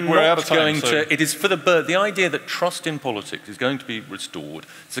are not going to. It is for the idea that trust in politics is going to be restored.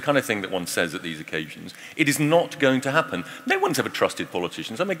 It's the kind of thing that one says at these occasions. It is not going to happen. No one's ever trusted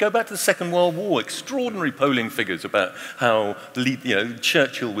politicians. I mean, go back to the Second World War. Extraordinary polling figures about how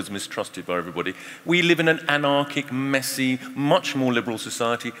Churchill was mistrusted by everybody. We live in an anarchic, messy, much more liberal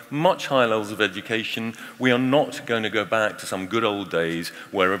society, much higher levels of education. We are not going to go back to some good old days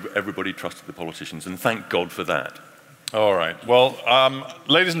where everybody trusted the politicians, and thank God for that. All right. Well,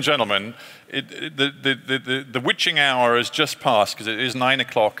 ladies and gentlemen, the witching hour has just passed, because it is 9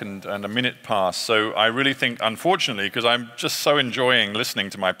 o'clock and a minute past. So I really think, unfortunately, because I'm just so enjoying listening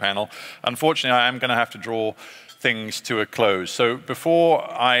to my panel, unfortunately, I am going to have to draw things to a close. So before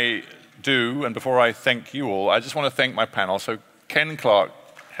I do, and before I thank you all, I just want to thank my panel. So Ken Clarke,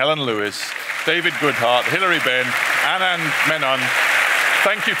 Helen Lewis, David Goodhart, Hilary Benn, Anand Menon.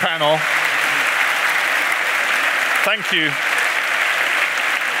 Thank you, panel. Thank you.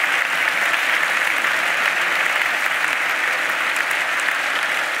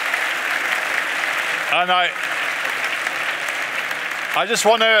 And I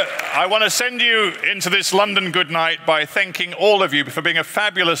want to send you into this London good night by thanking all of you for being a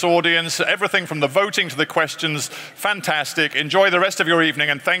fabulous audience. Everything from the voting to the questions, fantastic. Enjoy the rest of your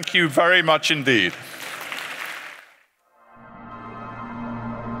evening, and thank you very much indeed.